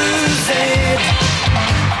 don't lose it.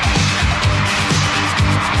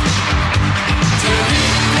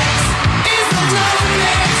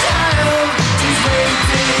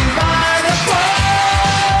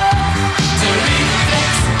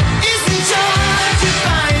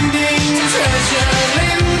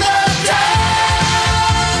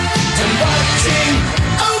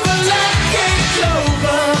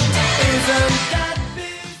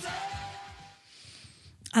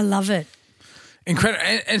 I love it. Incredible.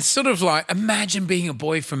 And sort of like, imagine being a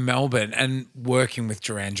boy from Melbourne and working with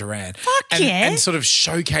Duran Duran. And sort of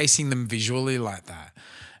showcasing them visually like that.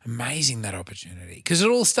 Amazing, that opportunity. Because it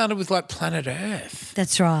all started with like Planet Earth.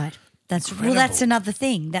 That's right. Well, that's another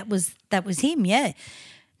thing. That was him, yeah.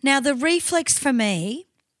 Now, the reflex for me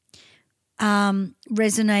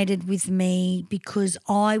resonated with me because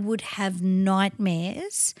I would have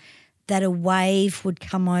nightmares that a wave would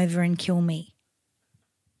come over and kill me.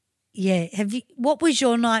 Yeah. What was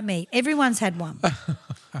your nightmare? Everyone's had one.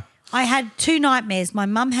 I had 2 nightmares. My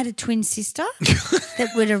mum had a twin sister that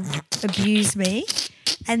would abuse me,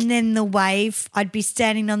 and then the wave, I'd be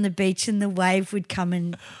standing on the beach and the wave would come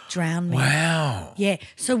and drown me. Wow. Yeah.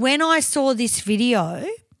 So when I saw this video,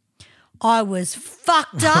 I was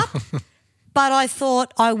fucked up, but I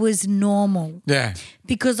thought I was normal. Yeah.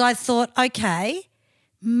 Because I thought, okay,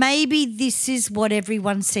 maybe this is what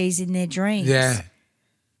everyone sees in their dreams. Yeah.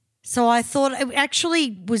 So I thought it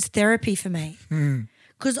actually was therapy for me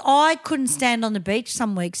because I couldn't stand on the beach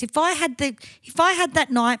some weeks. If I had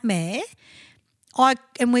that nightmare,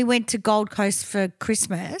 and we went to Gold Coast for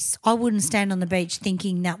Christmas, I wouldn't stand on the beach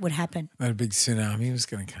thinking that would happen. That a big tsunami was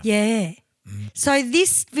going to come. Yeah. So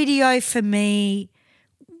this video for me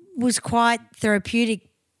was quite therapeutic,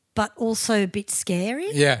 but also a bit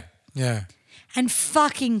scary. Yeah, yeah. And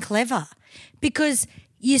fucking clever, because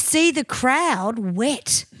you see the crowd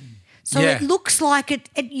wet. So it looks like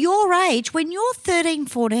at your age, when you're 13,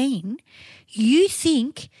 14, you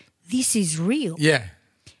think this is real. Yeah.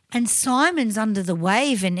 And Simon's under the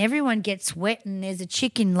wave and everyone gets wet and there's a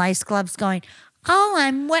chick in lace gloves going, oh,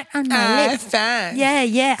 I'm wet on my lip. Fuck.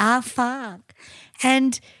 Yeah, fuck.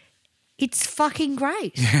 And it's fucking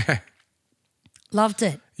great. Yeah. Loved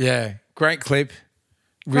it. Yeah. Great clip.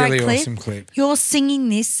 Really Great awesome clip. You're singing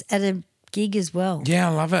this at a gig as well. Yeah,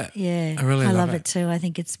 I love it. Yeah. I really love it too. I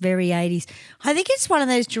think it's very 80s. I think it's one of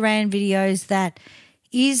those Duran videos that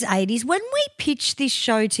is 80s. When we pitched this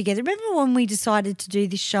show together, remember when we decided to do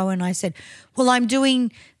this show and I said, well, I'm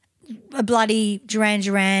doing a bloody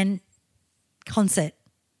Duran concert.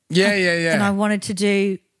 Yeah, yeah, yeah. And I wanted to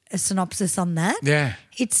do a synopsis on that. Yeah.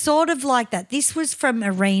 It's sort of like that. This was from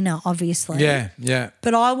Arena, obviously. Yeah, yeah.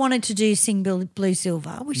 But I wanted to do Sing Blue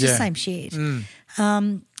Silver, which is same shit.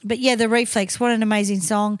 But yeah, The Reflex, what an amazing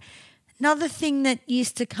song. Another thing that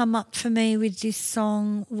used to come up for me with this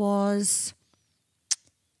song was,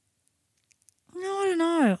 no, I don't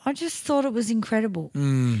know. I just thought it was incredible.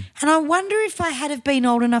 And I wonder if I had have been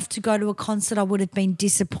old enough to go to a concert, I would have been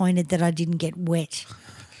disappointed that I didn't get wet.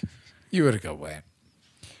 You would have got wet.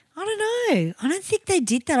 I don't know. I don't think they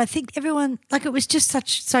did that. I think everyone, like, it was just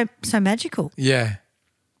so magical. Yeah.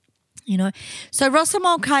 You know. So Russell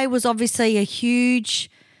Mulcahy was obviously a huge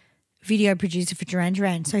video producer for Duran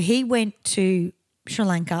Duran. So he went to Sri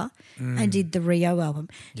Lanka and did the Rio album.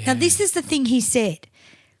 Yeah. Now, this is the thing he said.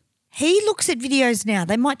 He looks at videos now.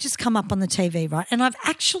 They might just come up on the TV, right? And I've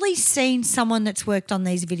actually seen someone that's worked on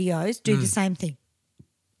these videos do the same thing.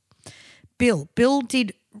 Bill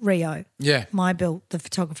did Rio. Yeah. My Bill, the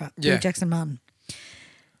photographer, Bill Yeah. Jackson Martin.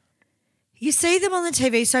 You see them on the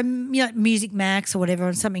TV, so you know, Music Max or whatever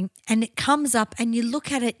or something, and it comes up and you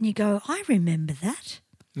look at it and you go, I remember that.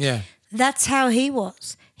 Yeah. That's how he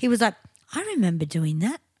was. He was like, I remember doing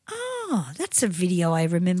that. Oh, that's a video I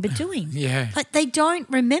remember doing. Yeah. Like they don't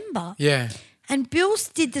remember. Yeah. And Bill's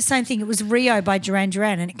did the same thing. It was Rio by Duran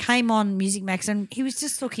Duran and it came on Music Max and he was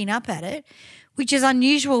just looking up at it, which is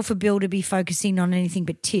unusual for Bill to be focusing on anything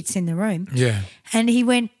but tits in the room. Yeah. And he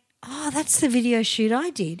went, oh, that's the video shoot I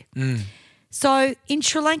did. So in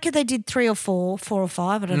Sri Lanka they did 3 or 4 or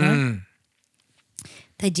 5, I don't know.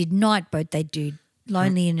 They did Nightboat, they did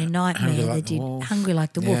Lonely in a Nightmare, Hungry Like they the did Wolf. Hungry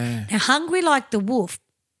Like the Wolf. Yeah. Now Hungry Like the Wolf,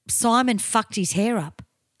 Simon fucked his hair up.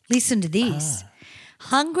 Listen to this.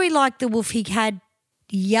 Hungry Like the Wolf, he had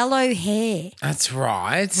yellow hair. That's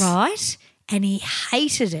right. Right? And he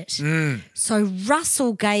hated it. So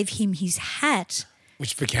Russell gave him his hat.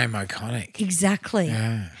 Which became iconic. Exactly.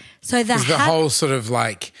 Yeah. So the It was the hat, whole sort of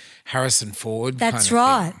like Harrison Ford that's kind of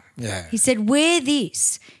right. thing. Yeah. He said, wear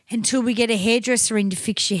this until we get a hairdresser in to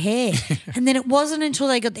fix your hair. And then it wasn't until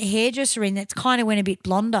they got the hairdresser in that kind of went a bit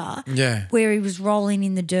blonder. Yeah. Where he was rolling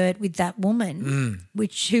in the dirt with that woman,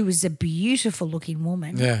 who was a beautiful looking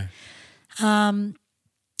woman. Yeah.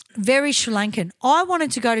 Very Sri Lankan. I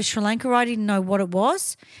wanted to go to Sri Lanka. I didn't know what it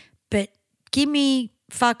was, but give me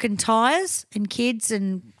fucking tyres and kids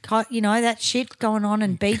and, you know, that shit going on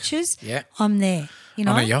and beaches. Yeah. I'm there, you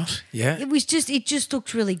know. On a yacht. Yeah. It just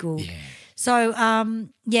looked really good. Yeah. So,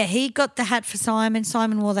 he got the hat for Simon.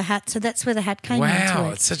 Simon wore the hat. So that's where the hat came into Wow.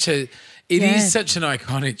 it. It's such a, it is such an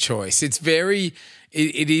iconic choice. It's very,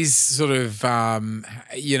 it is sort of,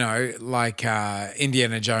 you know, like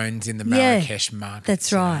Indiana Jones in the Marrakesh market.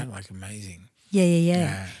 That's right. Like amazing.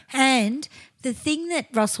 Yeah. And the thing that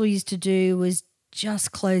Russell used to do was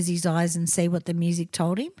just close his eyes and see what the music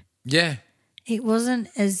told him. Yeah. It wasn't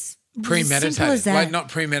as simple Premeditated. as that. Like not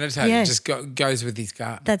premeditated. Yeah. Just goes with his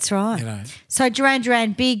gut. That's right. You know. So Duran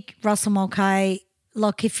Duran, big Russell Mulcahy.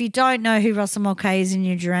 Look, if you don't know who Russell Mulcahy is and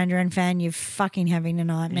you're a Duran Duran fan, you're fucking having a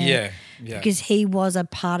nightmare. Yeah. Because he was a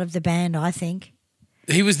part of the band, I think.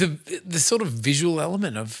 He was the sort of visual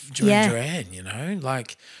element of Duran Duran, you know,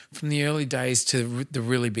 like from the early days to the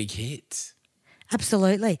really big hits.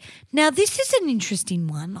 Absolutely. Now, this is an interesting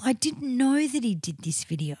one. I didn't know that he did this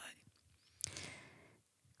video.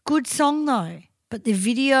 Good song, though, but the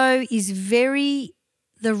video is very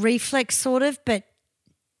The Reflex sort of, but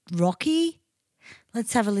rocky.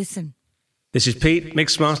 Let's have a listen. This is Pete,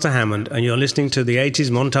 Mixmaster Hammond, and you're listening to the 80s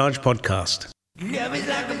Montage Podcast. Love is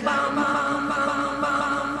like a bomb, bomb, bomb,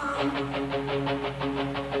 bomb.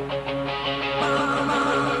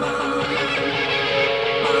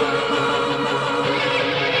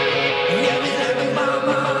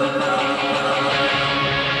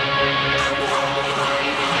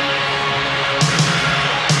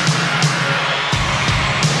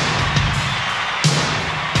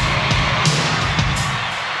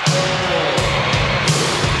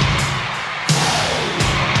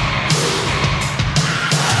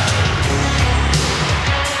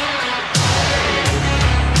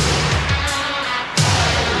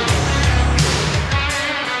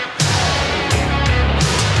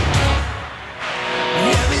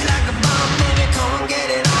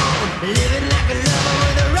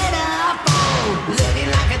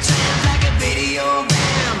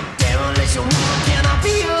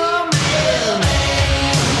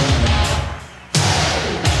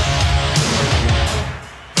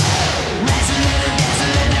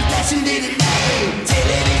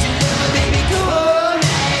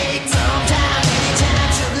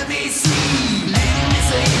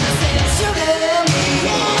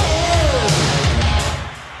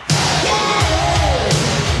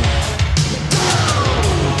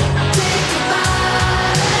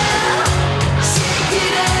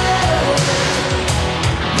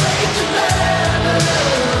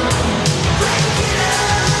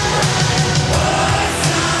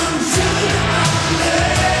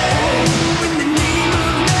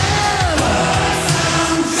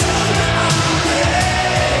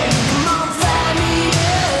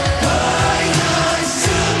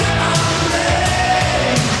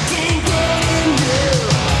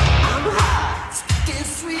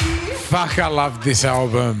 Fuck, I love this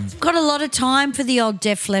album. Got a lot of time for the old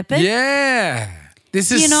Def Leppard. Yeah. This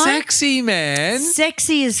is sexy, man.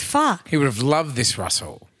 Sexy as fuck. He would have loved this,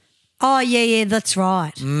 Russell. Oh, yeah, that's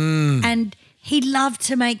right. And he loved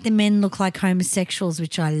to make the men look like homosexuals,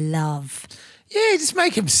 which I love. Yeah, just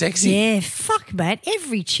make him sexy. Yeah, fuck, mate.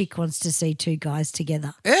 Every chick wants to see two guys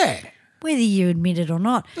together. Yeah. Whether you admit it or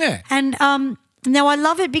not. Yeah. And now I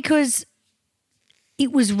love it because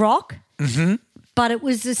it was rock, but it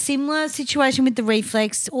was a similar situation with the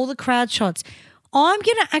Reflex, all the crowd shots. I'm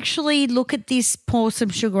going to actually look at this Pour Some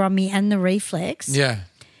Sugar on Me and the Reflex. Yeah.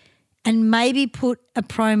 And maybe put a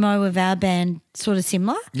promo of our band sort of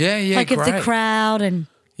similar. Yeah, like great. of the crowd and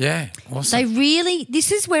yeah, awesome. they really,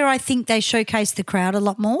 this is where I think they showcase the crowd a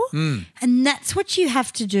lot more. And that's what you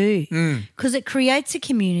have to do because it creates a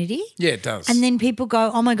community. Yeah, it does. And then people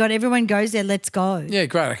go, oh my God, everyone goes there, let's go. Yeah,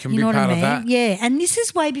 great. I can You be know what part I of mean? that. Yeah, and this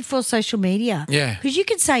is way before social media. Yeah. Because you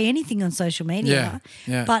can say anything on social media.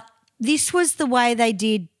 Yeah. But this was the way they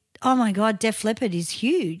did, oh my God, Def Leppard is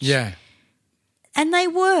huge. Yeah. And they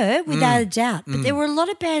were, without a doubt. But there were a lot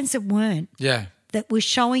of bands that weren't, Yeah. that were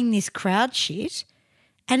showing this crowd shit.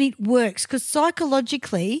 And it works because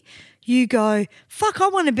psychologically you go, fuck, I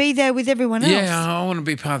want to be there with everyone else. Yeah, I want to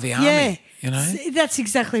be part of the army, Yeah. you know? That's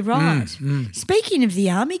exactly right. Speaking of the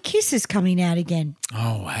army, Kiss is coming out again.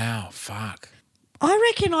 Oh, wow. Fuck.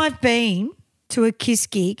 I reckon I've been to a Kiss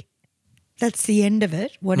gig, that's the end of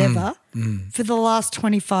it, whatever, for the last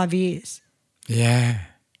 25 years. Yeah.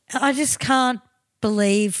 I just can't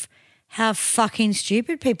believe how fucking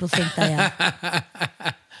stupid people think they are.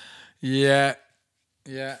 Yeah.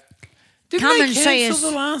 Yeah. Didn't Come they and see cancel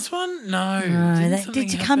us. the last one? No. No, Didn't they're something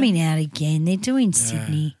coming out again. They're doing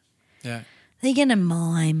Sydney. Yeah. They're going to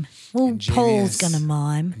mime. Well, Ingenious. Paul's going to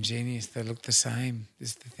mime. Ingenious. They look the same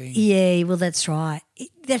is the thing. Yeah, well, that's right.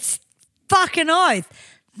 That's fucking oath.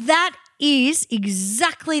 That is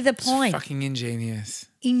exactly the point. Fucking ingenious.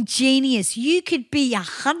 Ingenious. You could be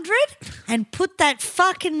 100 and put that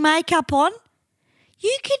fucking makeup on.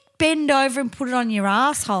 You could bend over and put it on your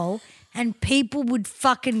asshole and people would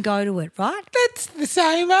fucking go to it, right? That's the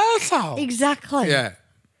same asshole. Exactly. Yeah.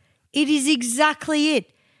 It is exactly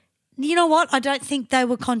it. You know what? I don't think they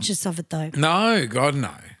were conscious of it though. No, God,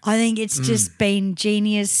 no. I think it's just been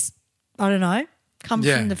genius. I don't know. Come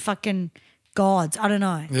Yeah. from the fucking gods. I don't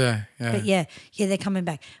know. Yeah. But yeah, they're coming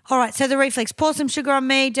back. All right, so the Reflex, Pour Some Sugar on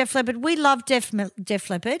Me, Def Leppard. We love Def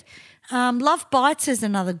Leppard. Love Bites is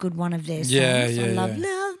another good one of their songs. Yeah, I love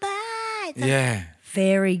Love Bites. Yeah.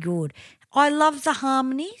 Very good. I love the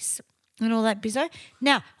harmonies and all that bizzo.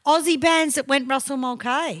 Now, Aussie bands that went Russell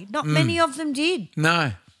Mulcahy, not many of them did.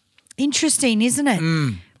 No. Interesting, isn't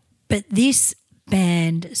it? But this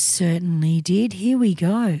band certainly did. Here we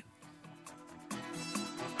go.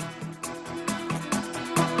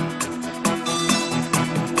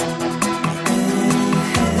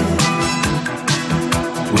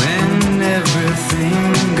 When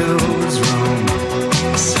everything goes wrong,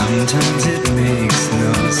 sometimes it makes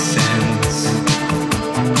no sense.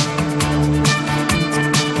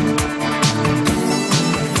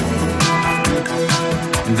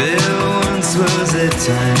 There once was a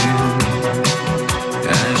time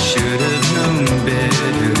I should have known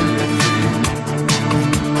better then.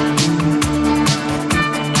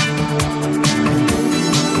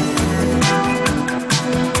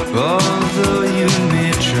 Although you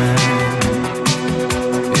may try,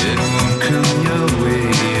 it won't come your way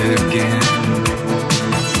again.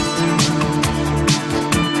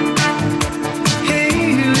 Hey,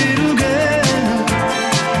 little girl,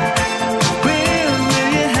 where will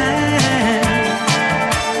you hide?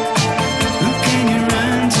 Who can you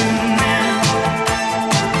run to now?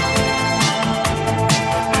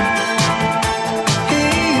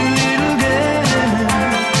 Hey, little girl,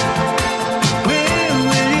 where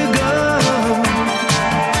will you go?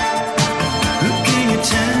 Who can you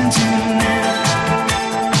turn to now?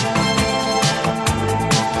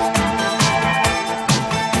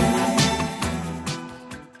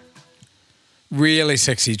 Really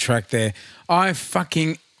sexy track there. I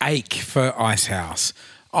fucking ache for Icehouse.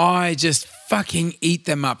 I just fucking eat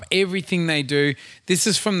them up. Everything they do. This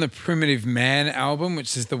is from the Primitive Man album,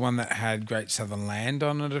 which is the one that had Great Southern Land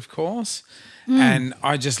on it, of course. And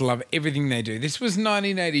I just love everything they do. This was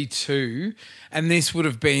 1982, and this would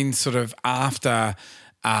have been sort of after,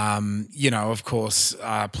 of course,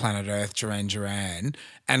 Planet Earth, Duran Duran,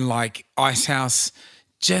 and like Icehouse.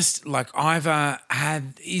 Just like Ivor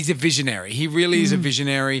he's a visionary. He really is a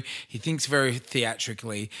visionary. He thinks very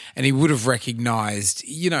theatrically, and he would have recognised,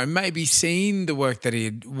 maybe seen the work that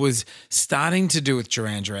was starting to do with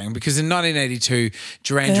Duran Duran, because in 1982,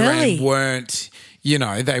 Duran Duran weren't, You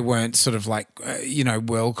know, they weren't sort of like,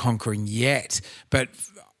 world conquering yet, but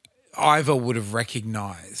Ivor would have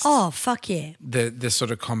recognised Oh, fuck yeah. the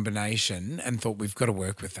sort of combination and thought, we've got to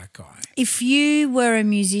work with that guy. If you were a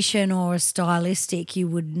musician or a stylistic, you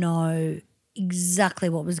would know exactly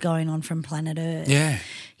what was going on from planet Earth. Yeah.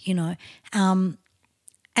 You know, and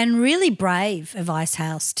really brave of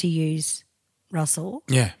Icehouse to use Russell.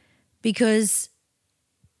 Yeah. Because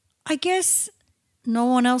I guess no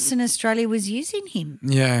one else in Australia was using him.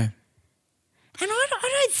 Yeah. And I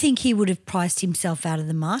don't think he would have priced himself out of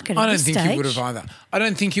the market I at don't this think stage. he would have either. I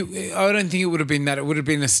don't think it would have been that. It would have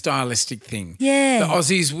been a stylistic thing. Yeah. The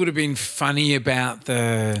Aussies would have been funny about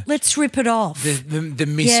the Let's rip it off. the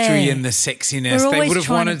mystery Yeah. and the sexiness. We're They always would have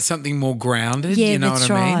trying to- wanted something more grounded. Yeah, you know that's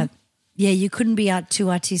what I mean? right. Yeah, you couldn't be too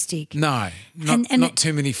artistic. No, And not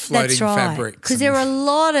too many floating that's right. fabrics. Because there were a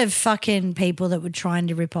lot of fucking people that were trying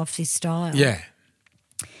to rip off this style. Yeah.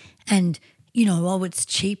 And, it's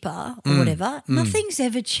cheaper or whatever. Nothing's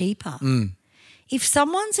ever cheaper. If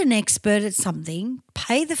someone's an expert at something,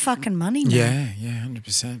 pay the fucking money, man. Yeah,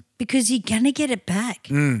 100%. Because you're going to get it back.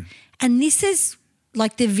 And this is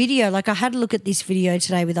like the video, like I had a look at this video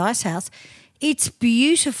today with Icehouse. It's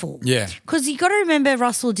beautiful. Yeah. Because you got to remember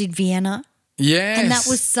Russell did Vienna. Yes. And that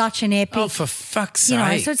was such an epic. Oh, for fuck's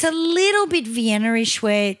sake. So it's a little bit Vienna-ish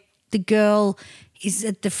where the girl is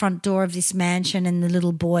at the front door of this mansion and the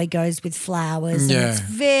little boy goes with flowers. Yeah. And it's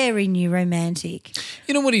very new romantic.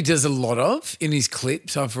 You know what he does a lot of in his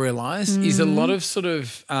clips, I've realised, is a lot of sort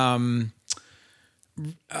of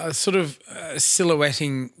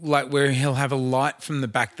silhouetting, like where he'll have a light from the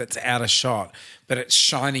back that's out of shot, but it's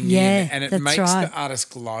shining in and it that's makes right. the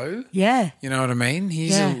artist glow. Yeah. You know what I mean?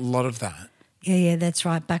 He's a lot of that. Yeah, that's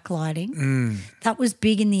right, backlighting. That was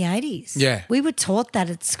big in the 80s. Yeah. We were taught that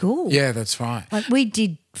at school. Yeah, that's right. Like we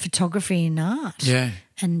did photography and art. Yeah.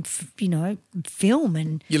 And, film.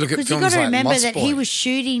 And You look at 'cause films you got to like remember Lost that Boy. he was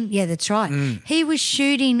shooting, yeah, that's right. He was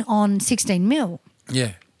shooting on 16 mil,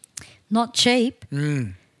 Yeah. not cheap.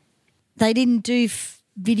 They didn't do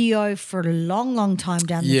video for a long, long time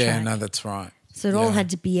down the Yeah, track. no, that's right. So it all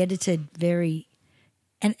had to be edited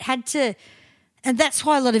and that's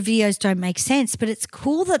why a lot of videos don't make sense, but it's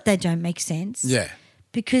cool that they don't make sense. Yeah.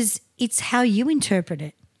 Because it's how you interpret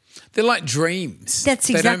it. They're like dreams. That's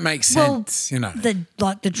They don't make sense,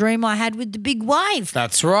 Like the dream I had with the big wave.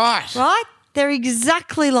 That's right. Right? They're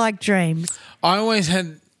exactly like dreams. I always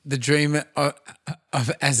had the dream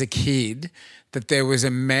of as a kid that there was a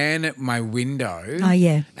man at my window. Oh,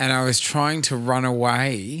 yeah. And I was trying to run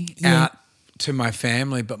away out to my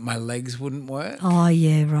family, but my legs wouldn't work. Oh,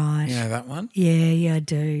 yeah, right. You know that one? Yeah, I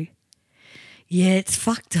do. Yeah, it's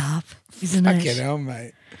fucked up, isn't it? Fucking hell,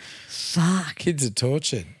 mate. Fuck. Kids are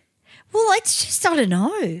tortured. Well, it's just, I don't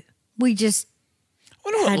know. We just. I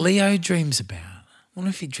wonder what Leo dreams about. I wonder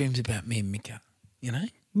if he dreams about me and Mika, you know?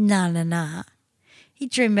 Nah. He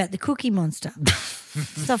dreamed about the Cookie Monster.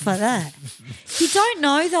 Stuff like that. You don't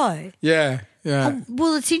know, though. Yeah.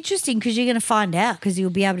 Well, it's interesting because you're going to find out because he'll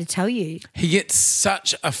be able to tell you. He gets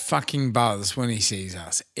such a fucking buzz when he sees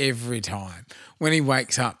us every time. When he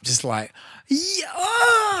wakes up, just like,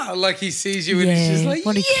 yeah, like he sees you and he's just like,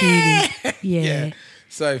 what a cutie. Yeah.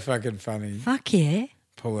 So fucking funny. Fuck yeah.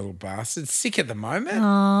 Poor little bastard. Sick at the moment.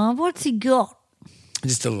 Oh, what's he got?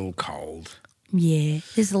 Just a little cold. Yeah,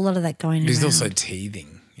 there's a lot of that going on. He's also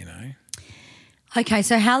teething, you know. Okay,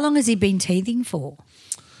 so how long has he been teething for?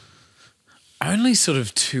 Only sort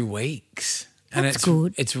of 2 weeks. And That's it's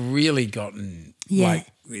good. It's really gotten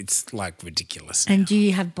it's like ridiculous now. And do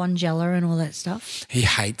you have Bonjela and all that stuff? He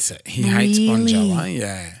hates it. He hates Really? Bonjela,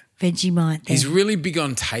 yeah. Vegemite then. He's really big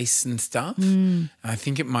on tastes and stuff. I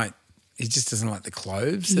think he just doesn't like the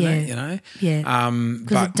cloves in it, you know? Yeah.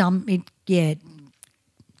 Because it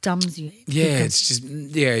dumbs you. Yeah, it's just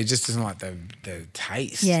he just doesn't like the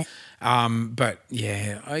taste. Yeah. But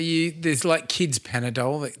yeah, there's like kids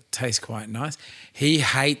Panadol that tastes quite nice. He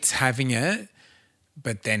hates having it,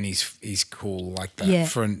 but then he's cool like that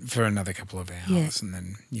for another couple of hours, and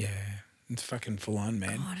then it's fucking full on,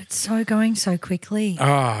 man. God, it's so going so quickly.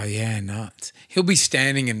 Oh yeah, nuts. He'll be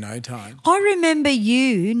standing in no time. I remember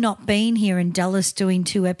you not being here and Dallas doing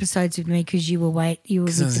 2 episodes with me because you were with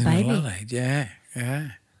the baby. Adelaide.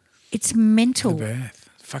 Yeah. It's mental. The birth,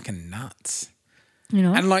 fucking nuts. You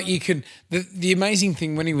know, and like you could, the amazing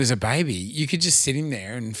thing when he was a baby, you could just sit him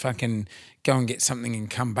there and fucking go and get something and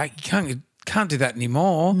come back. You can't do that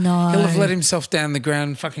anymore. No. He'll have let himself down the ground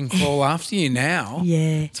and fucking crawl after you now.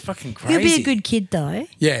 Yeah. It's fucking crazy. He'll be a good kid though.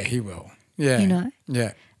 Yeah, he will. Yeah. You know?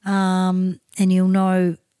 Yeah. And he'll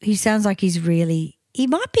know, he sounds like he's really he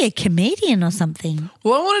might be a comedian or something.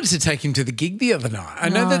 Well, I wanted to take him to the gig the other night. I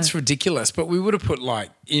know No. that's ridiculous, but we would have put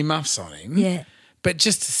like earmuffs on him. Yeah. But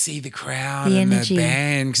just to see the crowd The and energy. the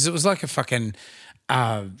band, because it was like a fucking,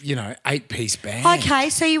 8-piece band. Okay,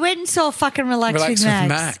 so you went and saw fucking Relax with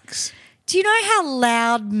Max. Do you know how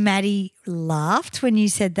loud Maddie laughed when you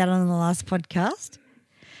said that on the last podcast?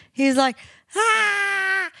 He was like,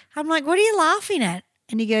 ah. I'm like, what are you laughing at?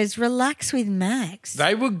 And he goes, Relax with Max.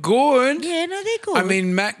 They were good. Yeah, no, they're good. I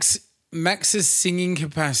mean, Max's singing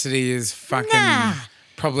capacity is fucking Nah.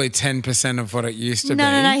 probably 10% of what it used to be.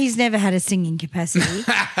 No, he's never had a singing capacity.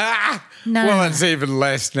 No. Well, it's even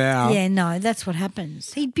less now. Yeah, no, that's what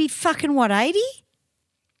happens. He'd be fucking, what, 80?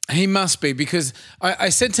 He must be, because I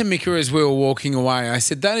said to Mika as we were walking away, I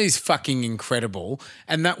said, that is fucking incredible,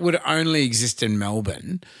 and that would only exist in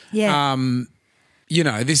Melbourne. Yeah.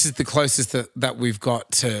 This is the closest that we've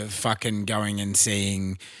got to fucking going and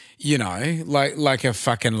seeing, like a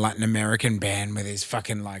fucking Latin American band where there's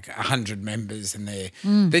fucking like 100 members and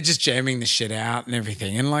they're just jamming the shit out and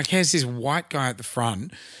everything. And like, here's this white guy at the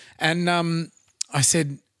front. And I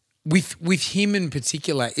said, with him in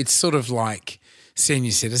particular, it's sort of like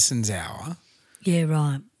senior citizens hour. Yeah,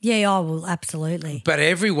 right. Yeah, I will, absolutely. But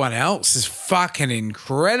everyone else is fucking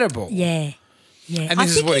incredible. Yeah. Yeah. And I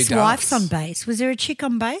this is think what he his does. wife's on bass. Was there a chick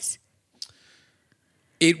on bass?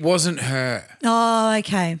 It wasn't her. Oh,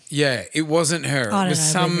 okay. Yeah, it wasn't her. I It don't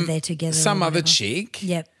was know whether they're together some or other whatever. chick.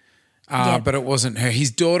 Yep. Yep. But it wasn't her.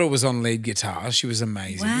 His daughter was on lead guitar. She was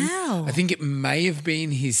amazing. Wow. I think it may have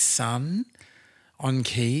been his son on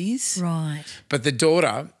keys. Right. But the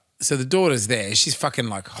daughter's there. She's fucking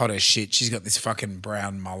like hot as shit. She's got this fucking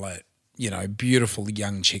brown mullet, beautiful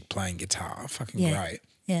young chick playing guitar. Fucking Yeah. great.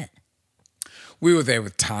 Yeah. We were there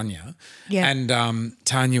with Tanya. Yeah. And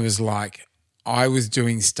Tanya was like, I was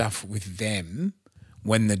doing stuff with them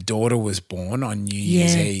when the daughter was born on New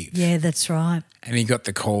Year's Eve. Yeah, that's right. And he got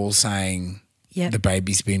the call saying Yep. the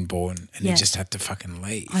baby's been born and Yep. he just had to fucking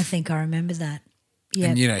leave. I think I remember that. Yeah.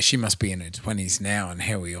 And, she must be in her 20s now and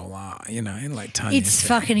here we all are, like Tanya It's said.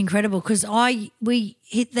 fucking incredible because he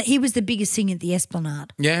was the biggest singer at the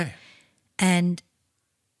Esplanade. Yeah. And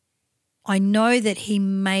I know that he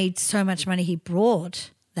made so much money he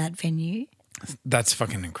brought that venue. That's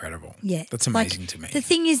fucking incredible. Yeah. That's amazing to me. The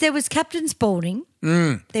thing is, there was Captain Spaulding.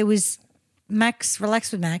 There was Max,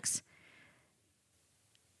 Relax with Max.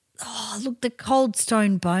 Oh, look, the Cold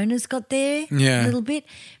Stone Boners got there a little bit.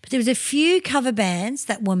 But there was a few cover bands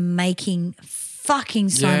that were making fucking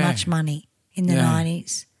so much money in the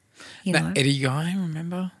 90s. You know? That Eddie guy,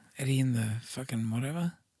 remember? Eddie in the fucking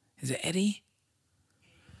whatever? Is it Eddie?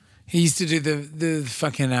 He used to do the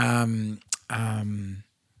fucking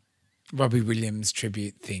Robbie Williams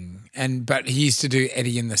tribute thing. But he used to do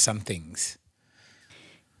Eddie in the somethings.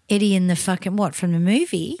 Eddie in the fucking what, from the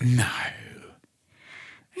movie? No.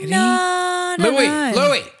 Eddie? No, no,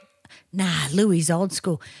 Louis. Nah, Louis old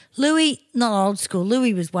school. Louis, not old school.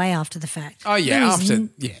 Louis was way after the fact. Oh, yeah, Louis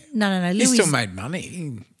No. He Louis, still made money.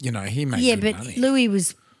 He made good but money. Louis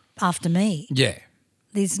was after me. Yeah.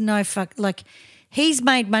 There's no he's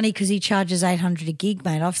made money because he charges $800 a gig,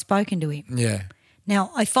 mate. I've spoken to him. Yeah.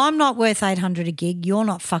 Now, if I'm not worth $800 a gig, you're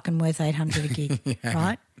not fucking worth $800 a gig,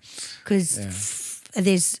 right? Because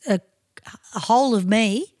there's a whole of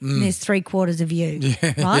me and there's 3/4 of you,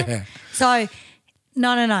 right? Yeah. So,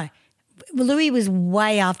 no. Louis was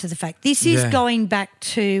way after the fact. This is going back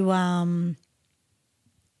to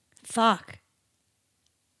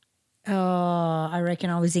I reckon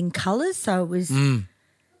I was in Colours, so it was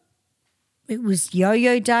it was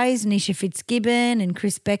Yo-Yo days, Nisha Fitzgibbon and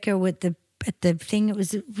Chris Becker at the thing. It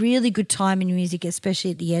was a really good time in music,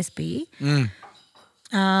 especially at the ESPY.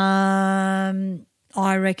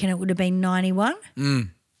 I reckon it would have been 91.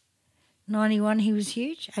 91 he was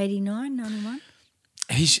huge. 89, 91.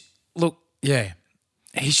 He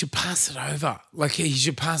should pass it over. Like, he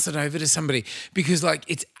should pass it over to somebody because, like,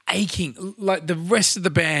 it's aching. Like, the rest of the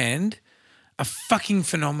band are fucking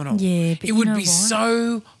phenomenal. Yeah, but it you would know be what?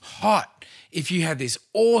 so hot if you had this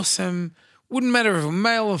awesome, wouldn't matter if a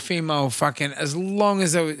male or female fucking, as long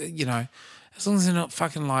as they were, as long as they're not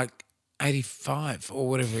fucking like 85 or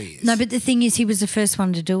whatever he is. No, but the thing is he was the first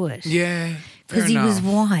one to do it. Yeah, Because he was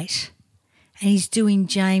white. And he's doing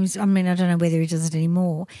James, I mean, I don't know whether he does it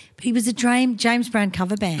anymore, but he was a James Brown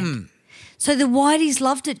cover band. So the whiteys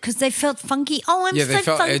loved it because they felt funky. Oh, I'm Yeah, they so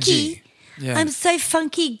felt funky. edgy. Yeah. I'm so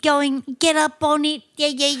funky going, get up on it.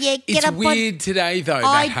 Yeah, get It's up on weird today, though,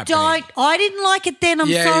 that happening. I didn't like it then,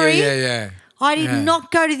 I'm sorry. Yeah. I did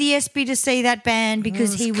not go to the ESPY to see that band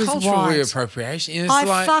because he was cultural white. reappropriation. It's I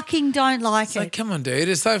like, fucking don't like it's it. like, come on, dude.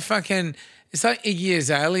 It's so fucking, It's like Iggy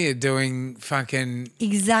Azalea doing fucking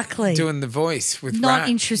Exactly. doing the voice with Not rap,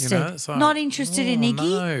 interested. You know? It's like, Not interested in Iggy.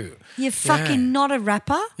 No. You're fucking not a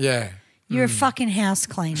rapper. Yeah. You're a fucking house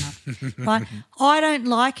cleaner, right? I don't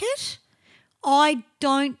like it. I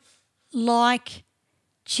don't like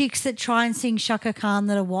chicks that try and sing Shaka Khan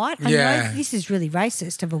that are white. I know this is really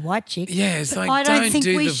racist of a white chick. Yeah, it's but like, I don't think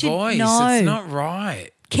do we the should, voice. No. It's not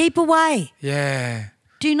right. Keep away. Yeah.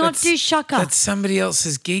 Do not do Shaka. That's somebody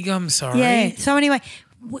else's gig, I'm sorry. Yeah. So anyway,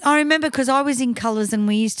 I remember because I was in Colours and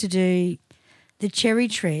we used to do the Cherry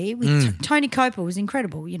Tree with Tony Coper. Was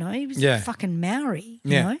incredible, you know. He was fucking Maori,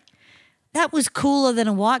 you know. That was cooler than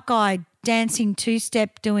a white guy dancing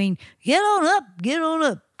two-step doing get on up, get on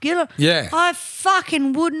up, get on. Yeah. I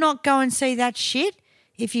fucking would not go and see that shit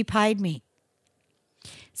if you paid me.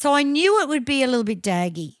 So I knew it would be a little bit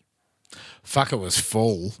daggy. Fuck, it was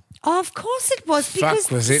full. Oh, of course it was because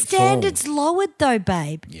Fuck, was the it standards lowered though,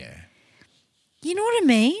 babe. Yeah. You know what I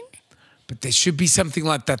mean? But there should be something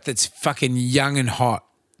like that that's fucking young and hot.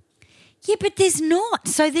 Yeah, but there's not.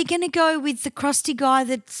 So they're going to go with the crusty guy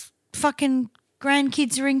that's fucking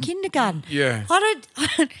grandkids are in kindergarten. Yeah.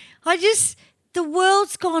 I just, the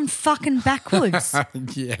world's gone fucking backwards.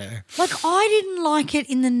 Yeah. Like I didn't like it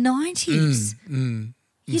in the 90s.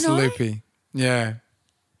 It's loopy. Yeah.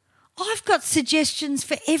 I've got suggestions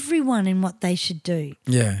for everyone in what they should do.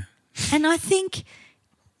 Yeah. And I think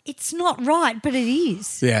it's not right, but it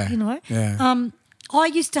is. Yeah. You know? Yeah. I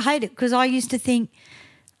used to hate it because I used to think,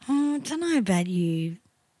 I don't know about you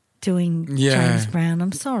doing James Brown.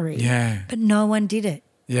 I'm sorry. Yeah. But no one did it.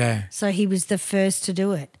 Yeah. So he was the first to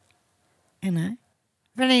do it. You know?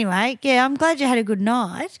 But anyway, yeah, I'm glad you had a good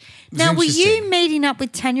night. Now, were you meeting up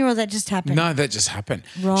with Tanya or that just happened? No, that just happened.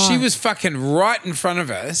 Right. She was fucking right in front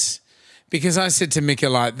of us because I said to Mika,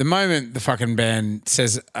 like, the moment the fucking band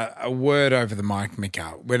says a word over the mic,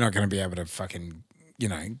 Mika, we're not going to be able to fucking, you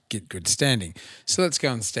know, get good standing. So let's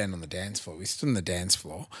go and stand on the dance floor. We stood on the dance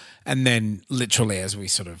floor and then literally as we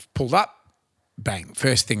sort of pulled up, bang,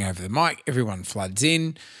 first thing over the mic, everyone floods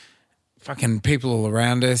in. Fucking people all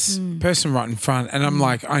around us, person right in front. And I'm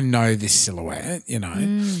like, I know this silhouette, you know.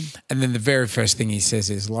 And then the very first thing he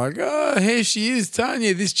says is like, oh, here she is,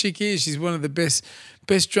 Tanya, this chick here. She's one of the best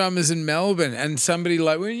drummers in Melbourne. And somebody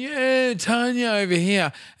like went, yeah, Tanya over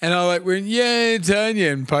here. And I like went, yeah,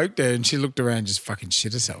 Tanya, and poked her. And she looked around and just fucking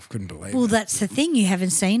shit herself. Couldn't believe Well, it. that's the thing. You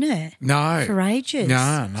haven't seen her. No. For ages.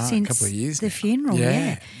 No, Since a couple of years the now. funeral,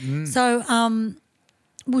 yeah. So,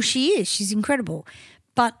 well, she is. She's incredible.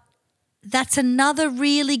 But that's another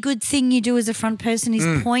really good thing you do as a front person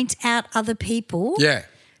is point out other people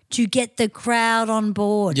to get the crowd on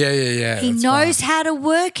board. Yeah. He that's knows right. how to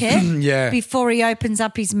work it before he opens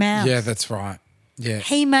up his mouth. Yeah, that's right. Yeah.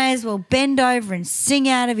 He may as well bend over and sing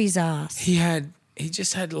out of his ass. He had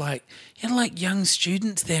young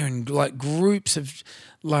students there and like groups of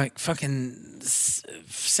like fucking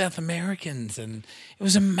South Americans and it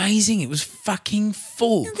was amazing. It was fucking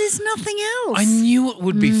full. There's nothing else. I knew it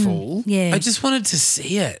would be full. Yeah. I just wanted to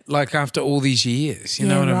see it like after all these years. You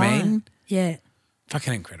know what I mean? Yeah.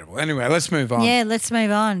 Fucking incredible. Anyway, let's move on. Yeah, let's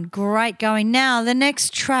move on. Great going. Now, the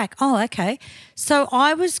next track. Oh, okay. So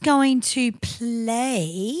I was going to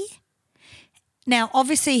play. Now,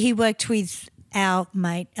 obviously, he worked with our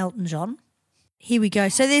mate Elton John. Here we go.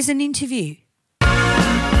 So there's an interview.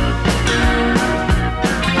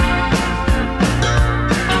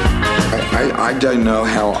 I don't know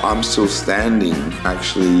how I'm still standing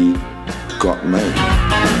actually got me.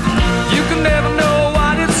 You can never know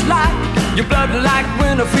what it's like. Your blood like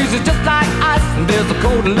winter freezes just like ice. And there's a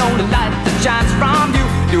cold and lonely light that shines from you.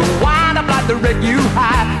 You wind up like the wreck you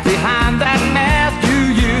hide behind that mask you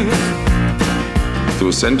use. We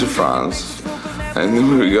were sent to France, and then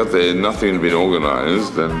when we got there, nothing had been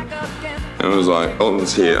organised, and it was like,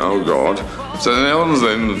 Elton's here, oh God. So then Elton's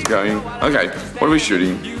then going, okay, what are we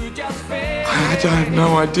shooting? I have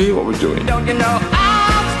no idea what we're doing. Don't you know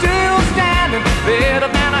I'm still standing better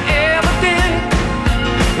than I ever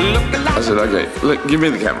did. Looking like I said, okay, look, give me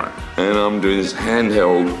the camera. And I'm doing this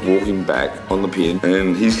handheld walking back on the pier,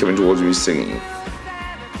 and he's coming towards me singing.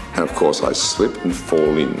 And of course, I slip and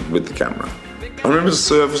fall in with the camera. I remember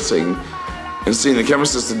surfacing and seeing the camera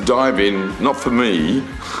system dive in, not for me,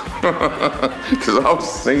 because I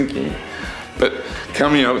was thinking, but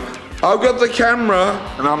coming up, I've got the camera,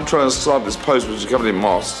 and I'm trying to slide this post which is covered in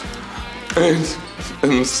moss,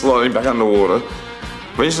 and sliding back underwater.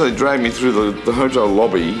 Eventually they dragged me through the hotel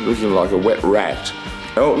lobby looking like a wet rat.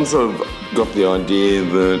 Elton sort of got the idea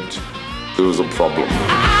that there was a problem.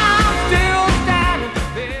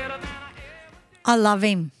 I love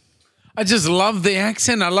him. I just love the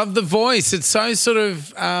accent. I love the voice. It's so sort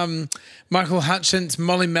of Michael Hutchence,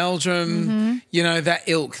 Molly Meldrum, you know, that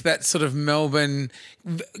ilk, that sort of Melbourne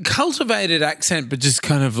cultivated accent, but just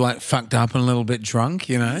kind of like fucked up and a little bit drunk,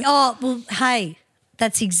 you know? Oh, well, hey,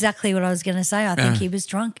 that's exactly what I was going to say. I think he was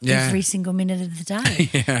drunk every single minute of the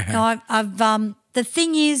day. No, I've the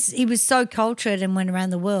thing is, he was so cultured and went around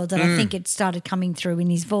the world, and I think it started coming through in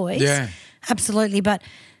his voice. Yeah. Absolutely. But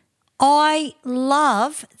I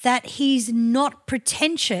love that he's not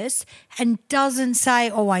pretentious and doesn't say,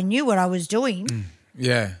 oh, I knew what I was doing.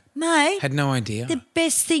 Yeah. Mate. Had no idea. The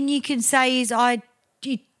best thing you can say is,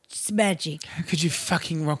 it's magic. How could you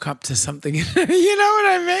fucking rock up to something? You know what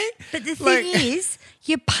I mean? But the thing is,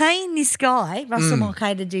 you're paying this guy, Russell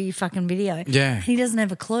Mulcahy, to do your fucking video. Yeah. And he doesn't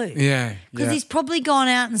have a clue. Yeah. Because he's probably gone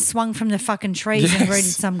out and swung from the fucking trees and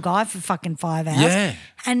greeted some guy for fucking 5 hours. Yeah.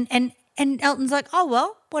 And Elton's like, oh,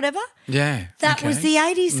 well, whatever. Yeah. That was the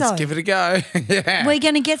 80s, though. Let's give it a go. Yeah. We're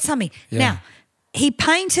going to get something. Yeah. Now,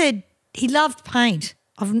 he loved paint.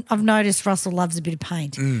 I've noticed Russell loves a bit of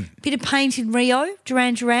paint. Bit of paint in Rio,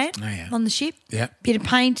 Duran Duran on the ship. Yeah. Bit of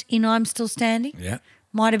paint in I'm Still Standing. Yeah.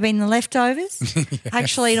 Might have been The Leftovers.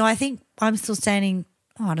 Actually, no, I think I'm Still Standing,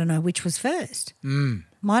 I don't know which was first.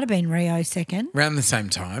 Might have been Rio second. Around the same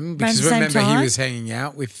time. Because the same remember time. he was hanging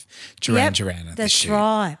out with Duran Duran at the That's shoot.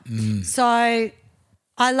 right. So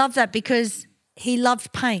I love that because he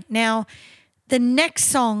loved paint. Now, the next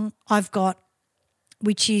song I've got,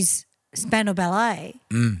 which is Spandau Ballet,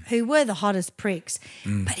 who were the hottest pricks,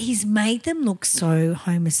 but he's made them look so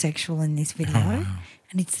homosexual in this video,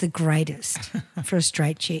 and it's the greatest for a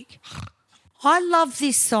straight chick. I love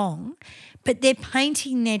this song, but they're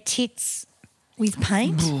painting their tits with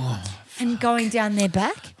paint and going down their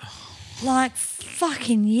back. Like,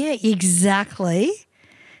 fucking yeah, exactly.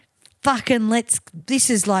 Fucking this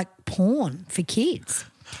is like porn for kids.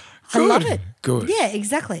 I love it. Good. Yeah,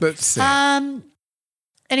 exactly. That's sad.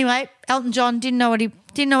 Anyway, Elton John didn't know what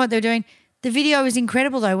they were doing. The video was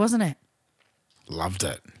incredible though, wasn't it? Loved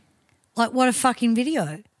it. Like, what a fucking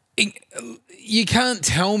video. You can't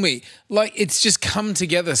tell me. Like, it's just come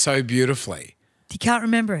together so beautifully. You can't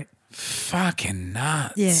remember it. Fucking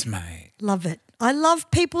nuts, mate. Love it. I love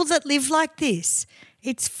people that live like this.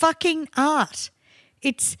 It's fucking art.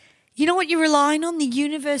 It's, you know what you're relying on? The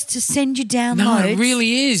universe to send you downloads. No, it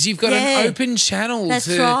really is. You've got an open channel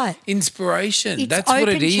to inspiration. It's That's what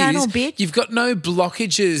it open is. channel, bitch. You've got no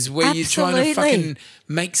blockages where you're trying to fucking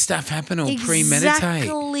make stuff happen or premeditate.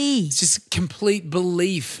 Exactly. It's just complete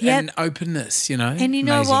belief and openness, you know. And you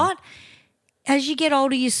know what? As you get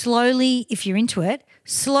older, you slowly, if you're into it,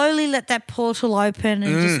 slowly let that portal open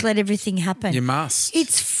and just let everything happen. You must.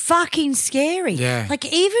 It's fucking scary. Yeah. Like,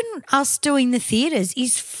 even us doing the theatres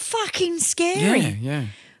is fucking scary. Yeah.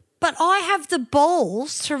 But I have the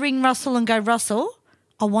balls to ring Russell and go, Russell,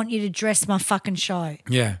 I want you to dress my fucking show.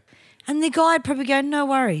 Yeah. And the guy would probably go, no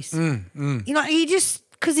worries. You know, he just,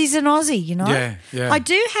 because he's an Aussie, you know. Yeah. I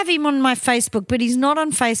do have him on my Facebook, but he's not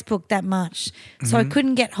on Facebook that much. So I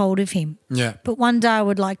couldn't get hold of him. Yeah. But one day I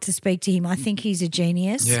would like to speak to him. I think he's a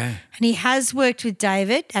genius. Yeah. And he has worked with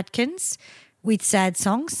David Atkins with Sad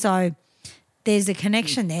Songs. So there's a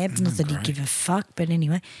connection there. Not that he'd give a fuck, but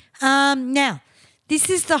anyway. Now, this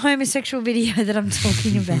is the homosexual video that I'm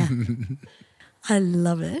talking about. I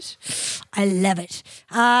love it. I love it.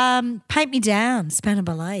 Paint Me Down, Spandau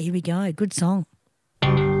Ballet. Here we go. Good song.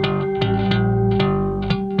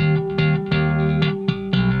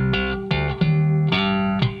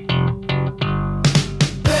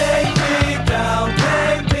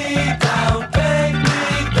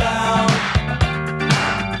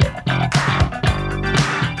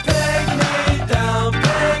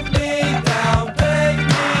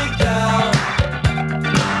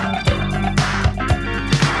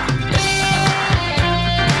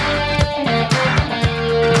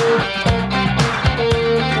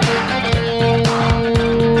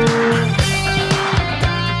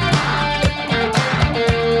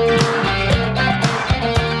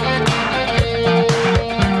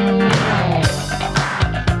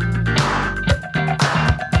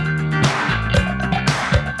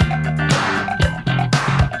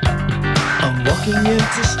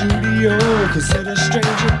 Into studio, cassette a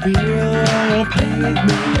stranger beer, paint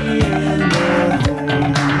me in the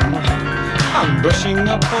home. I'm brushing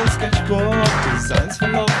up on sketchbook, designs for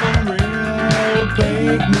love unreal,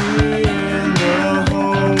 paint me in the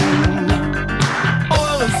home.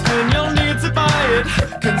 Oil and skin, you'll need to buy it,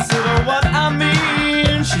 consider what I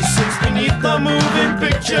mean. She sits beneath the moving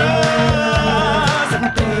pictures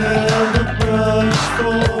and build a brush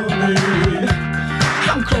for me.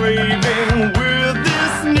 I'm craving with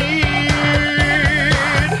this need.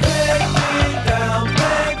 Beg me down,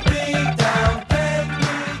 beg me down, beg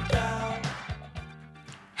me down.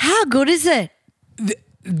 good is it?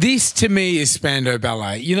 This to me is Spandau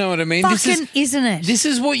Ballet. You know what I mean? Isn't it? This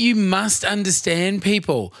is what you must understand,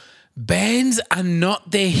 people. Bands are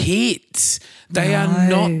not their hits. They are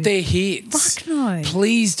not their hits. Fuck no.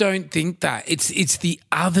 Please don't think that. It's the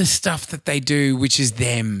other stuff that they do, which is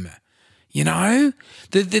them. You know?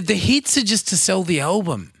 The hits are just to sell the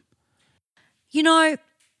album. You know,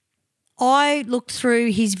 I looked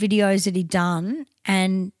through his videos that he'd done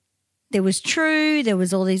and there was True, there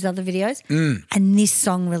was all these other videos, and this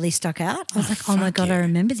song really stuck out. I was like, oh my God, I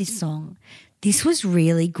remember this song. This was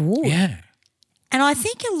really good. Yeah. And I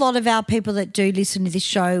think a lot of our people that do listen to this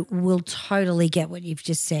show will totally get what you've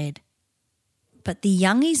just said. But the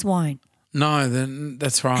youngies won't. No, then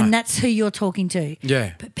that's right. And that's who you're talking to.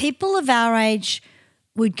 Yeah. But people of our age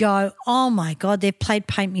would go, oh my God, they've played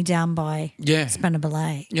Paint Me Down by Spandau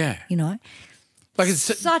Ballet. Yeah. You know? Like it's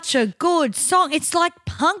such a good song. It's like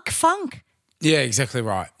punk funk. Yeah, exactly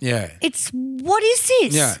right. Yeah. It's, what is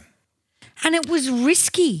this? Yeah. And it was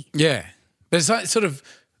risky. Yeah. But it's like sort of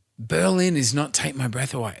Berlin is not Take My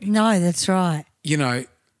Breath Away. No, that's right. You know,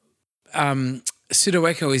 Pseudo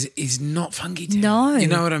Echo is not Funky Town. No. You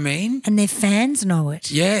know what I mean? And their fans know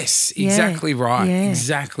it. Yes, Yeah. exactly right. Yeah.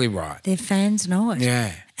 Exactly right. Their fans know it.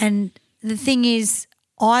 Yeah. And the thing is,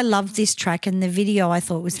 I loved this track and the video I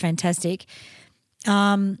thought was fantastic.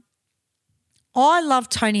 I love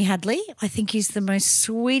Tony Hadley. I think he's the most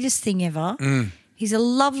sweetest thing ever. He's a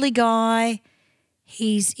lovely guy.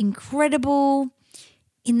 He's incredible.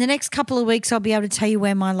 In the next couple of weeks, I'll be able to tell you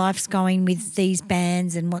where my life's going with these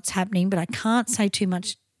bands and what's happening, but I can't say too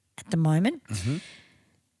much at the moment.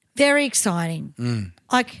 Very exciting.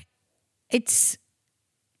 Like, it's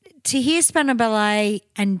to hear Spandau Ballet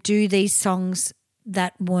and do these songs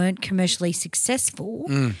that weren't commercially successful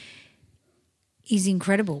is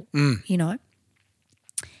incredible, you know.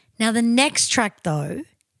 Now, the next track, though,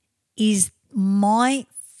 is my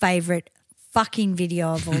favourite fucking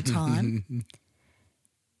video of all time,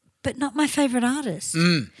 but not my favourite artist.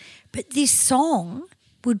 But this song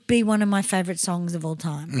would be one of my favourite songs of all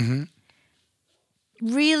time.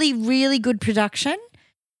 Really, really good production.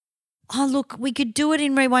 Oh, look, we could do it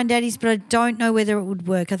in Rewind Daddies, but I don't know whether it would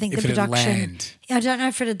work. I think If the it'd production. land. I don't know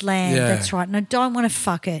if it'd land. Yeah. That's right. And I don't want to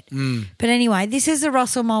fuck it. But anyway, this is a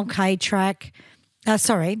Russell Mulcahy track.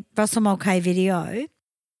 Russell Mulcahy video.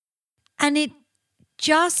 And it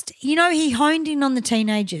just, you know, he honed in on the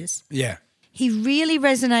teenagers. Yeah. He really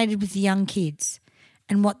resonated with the young kids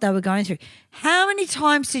and what they were going through. How many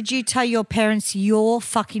times did you tell your parents you're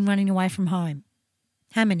fucking running away from home?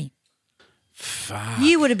 How many? Fuck.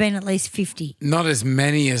 You would have been at least 50. Not as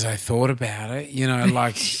many as I thought about it, you know,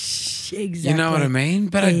 like, Exactly. you know what I mean?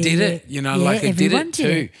 But I did it, you know, like I did everyone it too.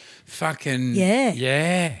 did. Fucking, Yeah.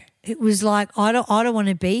 yeah. It was like, I don't want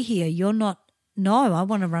to be here. You're not, no, I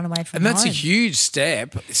want to run away from And that's home. a huge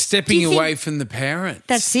step, stepping Do you think- away from the parents.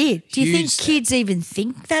 That's it. Do you Huge think step. kids even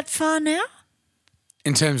think that far now?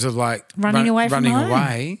 In terms of like Running away from running home.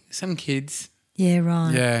 away, some kids. Yeah,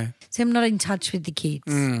 right. Yeah. So I'm not in touch with the kids.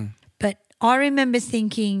 But I remember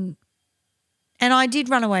thinking, and I did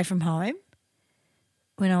run away from home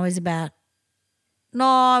when I was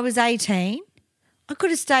I was 18. I could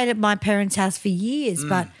have stayed at my parents' house for years,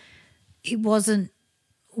 but it wasn't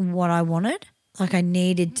what I wanted. Like, I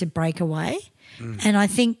needed to break away. And I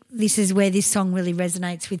think this is where this song really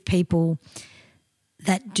resonates with people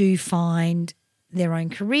that do find their own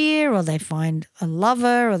career, or they find a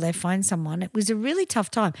lover, or they find someone. It was a really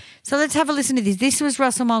tough time. So let's have a listen to this. This was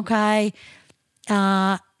Russell Mulcahy,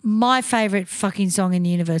 my favourite fucking song in the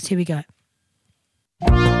universe. Here we go.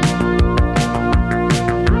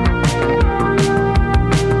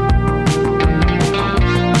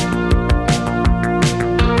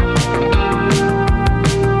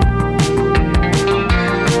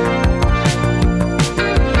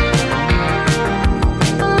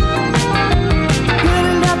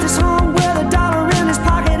 Living out this home with a dollar in his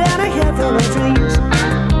pocket and a head full of dreams.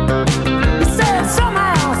 He said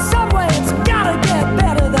somehow, someway, it's gotta get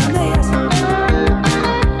better than this.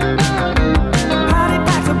 Party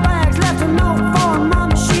packed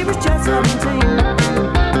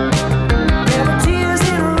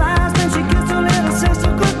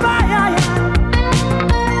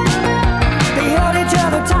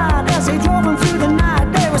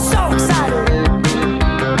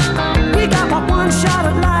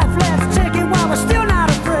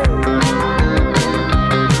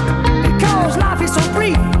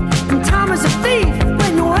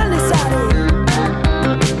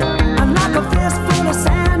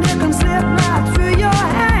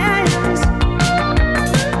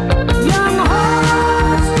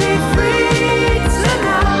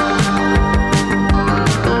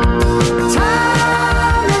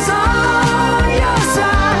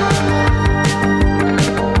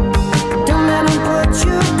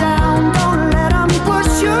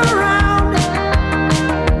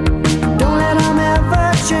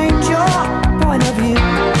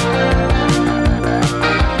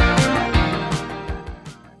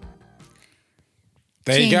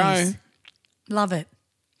There you Genius. go. Love it.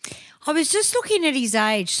 I was just looking at his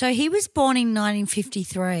age. So he was born in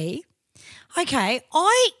 1953. Okay,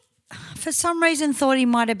 I, for some reason, thought he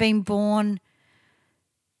might have been born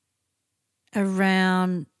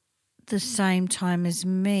around the same time as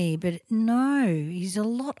me, but no, he's a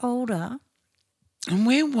lot older. And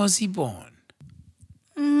where was he born?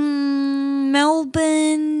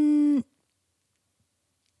 Melbourne.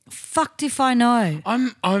 Fucked if I know.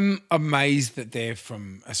 I'm amazed that they're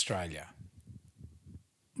from Australia.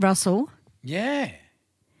 Russell. Yeah.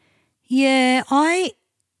 Yeah,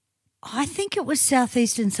 I think it was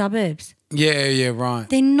southeastern suburbs. Yeah, right.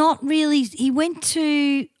 They're not really. He went to.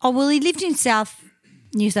 He lived in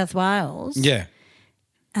New South Wales. Yeah.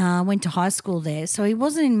 Went to high school there, so he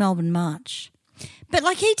wasn't in Melbourne much. But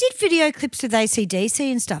like he did video clips with AC/DC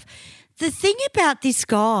and stuff. The thing about this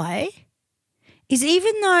guy is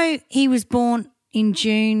even though he was born in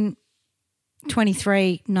June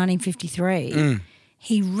 23, 1953,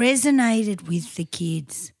 he resonated with the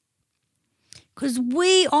kids. Because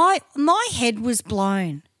my head was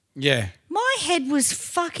blown. Yeah. My head was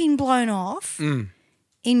fucking blown off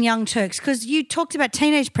in Young Turks because you talked about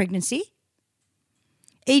teenage pregnancy.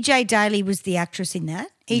 EJ Daly was the actress in that.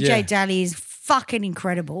 EJ Daly is fucking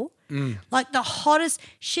incredible. Like the hottest.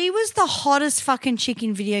 She was the hottest fucking chick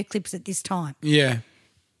in video clips at this time. Yeah.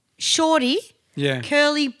 Shorty. Yeah.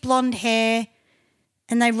 Curly blonde hair.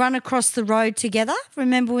 And they run across the road together.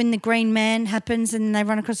 Remember when the Green Man happens and they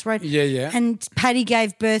run across the road? Yeah, yeah. And Paddy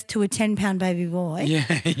gave birth to a 10-pound baby boy. Yeah,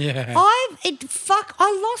 yeah.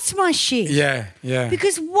 I lost my shit. Yeah, yeah.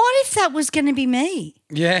 Because what if that was going to be me?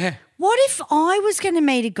 Yeah. What if I was going to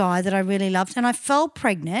meet a guy that I really loved and I fell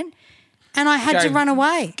pregnant and I had to run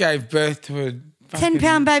away? Gave birth to a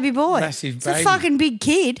 10-pound baby boy. Massive It's baby. a fucking big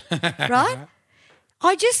kid, right?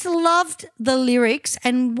 I just loved the lyrics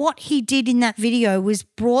and what he did in that video was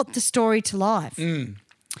brought the story to life.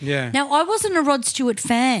 Yeah. Now, I wasn't a Rod Stewart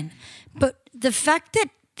fan, but the fact that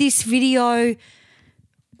this video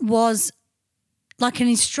was like an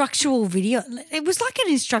instructional video, it was like an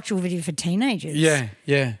instructional video for teenagers. Yeah,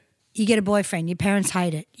 yeah. You get a boyfriend, your parents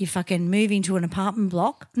hate it, you fucking move into an apartment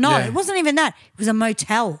block. No, Yeah. it wasn't even that. It was a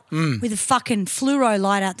motel with a fucking fluoro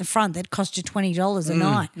light out the front that cost you $20 a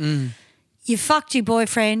night. You fucked your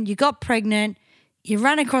boyfriend, you got pregnant, you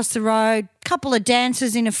ran across the road, couple of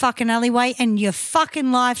dancers in a fucking alleyway, and your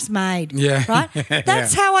fucking life's made. Yeah. Right?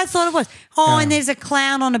 That's how I thought it was. Oh, and there's a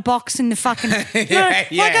clown on a box in the fucking Like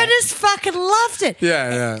I just fucking loved it.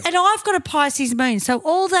 Yeah. And I've got a Pisces moon. So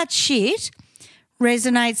all that shit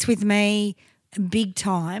resonates with me big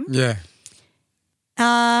time. Yeah.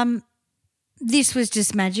 This was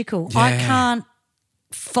just magical. Yeah. I can't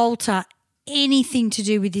falter anything to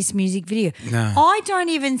do with this music video. No. I don't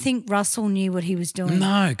even think Russell knew what he was doing.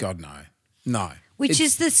 No, God, no. No. Which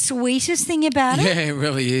is the sweetest thing about it. Yeah, it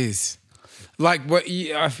really is. Like, what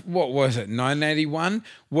was it, 1981?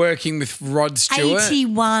 Working with Rod Stewart?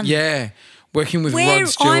 81. Yeah, working with Where Rod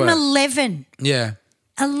Stewart. I'm 11. Yeah.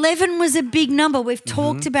 11 was a big number. We've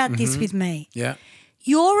talked about this with me. Yeah.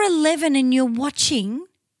 You're 11 and you're watching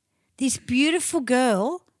this beautiful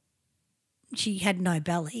girl, she had no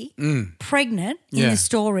belly, pregnant in the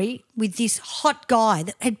story with this hot guy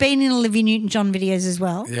that had been in Olivia Newton-John videos as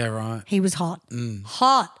well. Yeah, right. He was hot.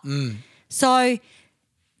 Hot. So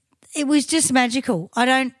it was just magical.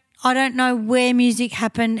 I don't know where music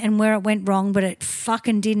happened and where it went wrong, but it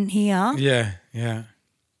fucking didn't here. Yeah, yeah.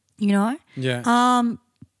 You know? Yeah. I'm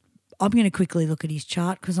going to quickly look at his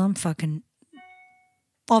chart because I've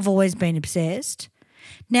always been obsessed.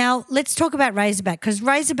 Now, let's talk about Razorback because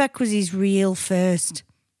Razorback was his real first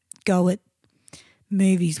go at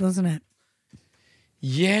movies, wasn't it?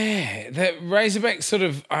 Yeah, that Razorback sort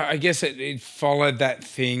of, I guess it followed that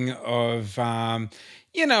thing of,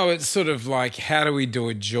 it's sort of like, how do we do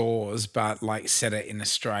a Jaws, but like set it in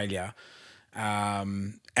Australia?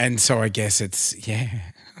 And so I guess it's,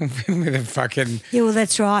 with a fucking... Yeah, well,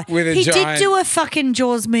 that's right. With a he giant... did do a fucking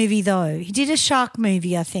Jaws movie, though. He did a shark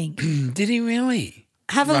movie, I think. Did he really?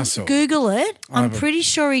 Have a Russell. Google it. I'm pretty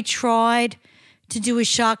sure he tried to do a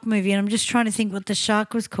shark movie, and I'm just trying to think what the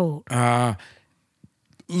shark was called.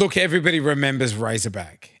 Look, everybody remembers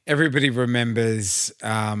Razorback. Everybody remembers...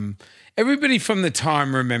 everybody from the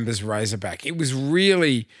time remembers Razorback. It was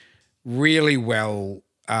really, really well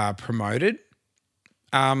promoted.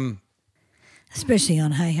 Especially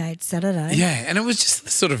on Hey Hey It's Saturday. Yeah, and it was just the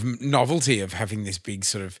sort of novelty of having this big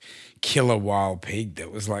sort of killer wild pig that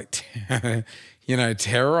was like,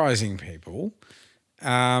 terrorizing people.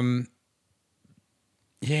 Where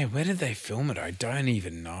did they film it? I don't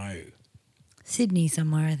even know. Sydney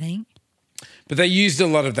somewhere, I think. But they used a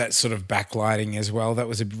lot of that sort of backlighting as well. That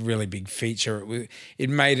was a really big feature. It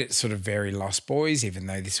made it sort of very Lost Boys, even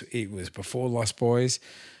though it was before Lost Boys.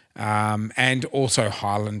 And also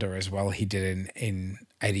Highlander as well. He did in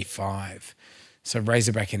 85. So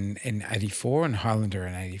Razorback in 84 and Highlander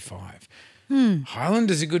in 85.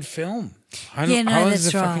 Highlander's a good film. Highlander's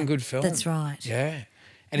a fucking good film. That's right. Yeah.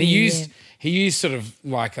 And he used sort of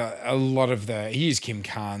like a lot of he used Kim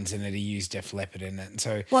Carnes in it. He used Def Leppard in it. And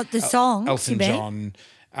so What, the song? Elton John,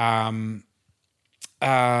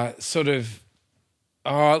 sort of,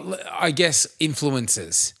 I guess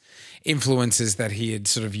influences that he had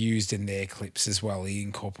sort of used in their clips as well. He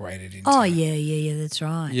incorporated into. Oh yeah, that's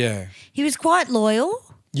right. Yeah. He was quite loyal.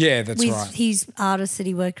 Yeah, that's with right. his artists that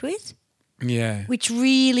he worked with. Yeah. Which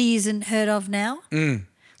really isn't heard of now. Mm.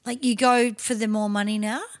 Like you go for the more money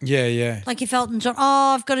now. Yeah, yeah. Like if Elton John,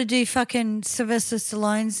 I've got to do fucking Sylvester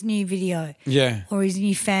Stallone's new video. Yeah. Or his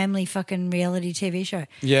new family fucking reality TV show.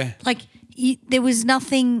 Yeah. Like there was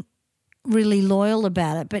nothing really loyal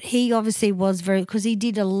about it, but he obviously was because he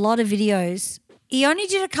did a lot of videos. He only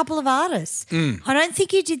did a couple of artists. I don't think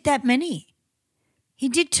he did that many. He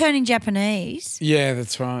did Turning Japanese. Yeah,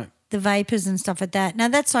 that's right. The Vapors and stuff like that. Now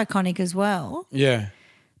that's iconic as well. Yeah.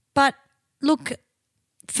 But look,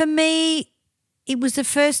 for me, it was the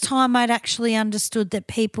first time I'd actually understood that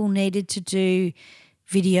people needed to do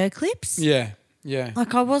video clips. Yeah, yeah.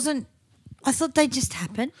 Like I thought they just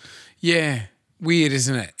happened. Yeah. Weird,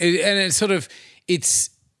 isn't it? And it's sort of,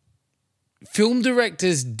 film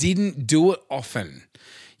directors didn't do it often.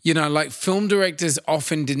 You know, like film directors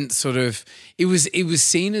often didn't sort of, it was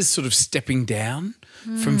seen as sort of stepping down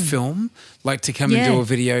from film, like to come and do a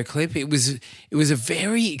video clip. It was a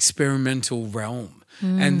very experimental realm.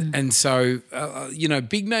 And so,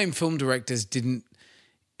 big name film directors didn't,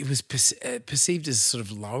 it was perceived as sort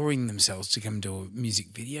of lowering themselves to come do a music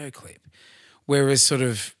video clip. Whereas sort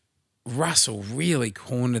of Russell really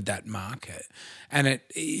cornered that market. And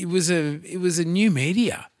it was a new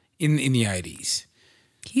media in the 80s.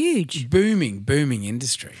 Huge. Booming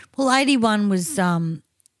industry. Well, 81 was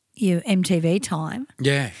MTV time.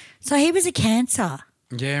 Yeah. So he was a Cancer.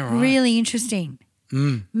 Yeah, right. Really interesting.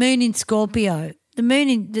 Moon in Scorpio.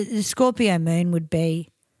 The Scorpio moon would be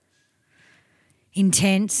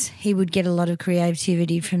intense. He would get a lot of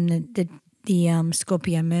creativity from the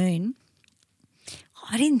Scorpio moon.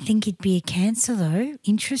 I didn't think he'd be a Cancer though.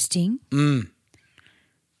 Interesting.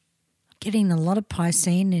 Getting a lot of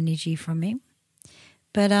Piscean energy from him.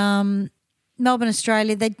 But Melbourne,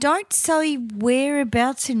 Australia, they don't say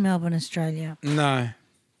whereabouts in Melbourne, Australia. No.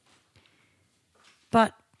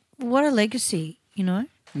 But what a legacy, you know.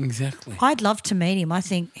 Exactly. I'd love to meet him. I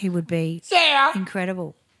think he would be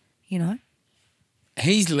incredible, you know.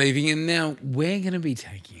 He's leaving and now we're going to be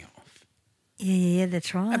taking off. Yeah,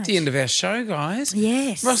 that's right. At the end of our show, guys.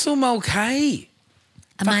 Yes. Russell Mulcahy.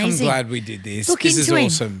 Amazing. I'm glad we did this. Look this into is him.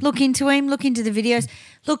 awesome. Look into him. Look into the videos.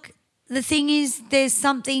 Look, the thing is there's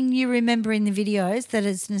something you remember in the videos that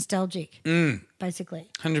is nostalgic, basically.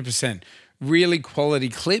 100%. Really quality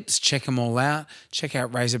clips. Check them all out. Check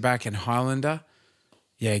out Razorback and Highlander.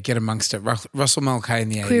 Yeah, get amongst it. Russell Mulcahy in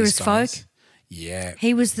the 80s. Queer as guys. Folk. Yeah.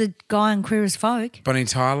 He was the guy on Queer as Folk. Bonnie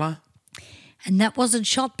Tyler. And that wasn't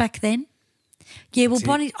shot back then. Yeah, well,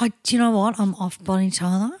 do you know what? I'm off Bonnie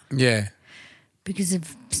Tyler Yeah. because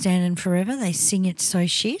of Standing Forever. They sing it so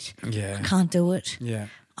shit. Yeah. I can't do it. Yeah.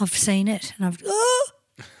 I've seen it and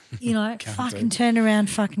fucking turn around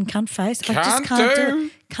fucking cunt face. I just can't do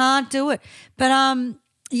it. Can't do it. But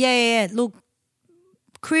yeah. Look,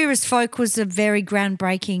 Queer as Folk was a very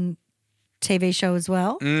groundbreaking TV show as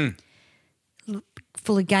well.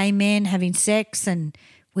 Full of gay men having sex, and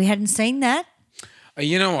we hadn't seen that.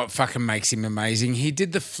 You know what fucking makes him amazing? He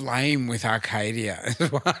did The Flame with Arcadia.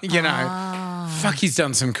 Fuck, he's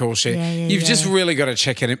done some cool shit. You've just really got to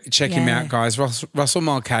check him out, guys. Russell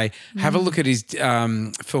Mulcahy. Have a look at his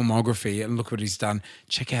filmography and look what he's done.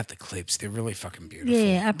 Check out the clips. They're really fucking beautiful.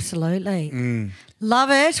 Yeah, absolutely.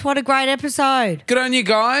 Love it. What a great episode. Good on you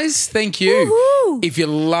guys. Thank you. Woo-hoo. If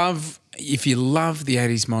you love the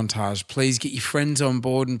 80s montage, please get your friends on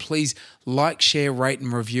board and please like, share, rate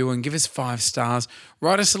and review and give us 5 stars.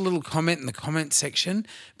 Write us a little comment in the comment section.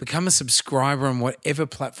 Become a subscriber on whatever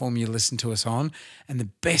platform you listen to us on. And the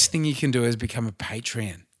best thing you can do is become a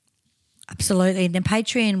Patreon. Absolutely. The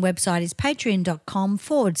Patreon website is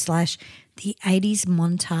patreon.com/the 80s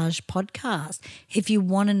Montage Podcast. If you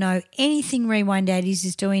want to know anything Rewind 80s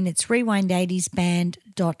is doing, it's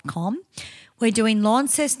rewind80sband.com. We're doing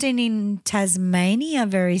Launceston in Tasmania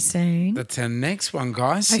very soon. That's our next one,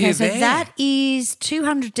 guys. See Okay, you so there. that is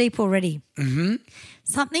 200 deep already. Mm-hmm.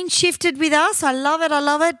 Something shifted with us. I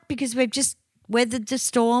love it because we've just weathered the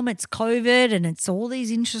storm. It's COVID and it's all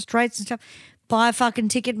these interest rates and stuff. Buy a fucking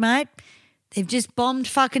ticket, mate. They've just bombed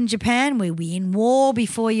fucking Japan. We'll be in war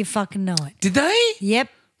before you fucking know it. Did they? Yep.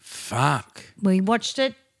 Fuck. We watched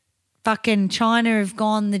it. Fucking China have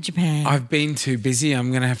gone to Japan. I've been too busy. I'm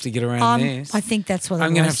going to have to get around this. I think that's what it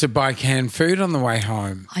I'm going to was. have to buy canned food on the way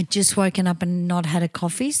home. I just woken up and not had a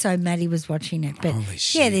coffee, so Maddie was watching it. But Holy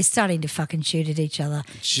shit. yeah, they're starting to fucking shoot at each other.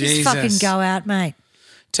 Jesus. Just fucking go out, mate.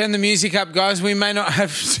 Turn the music up, guys. We may not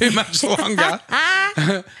have too much longer.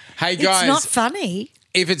 Hey, guys. It's not funny.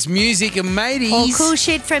 If it's music and mateys, Or cool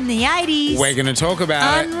shit from the 80s. we're going to talk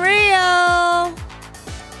about it. Unreal.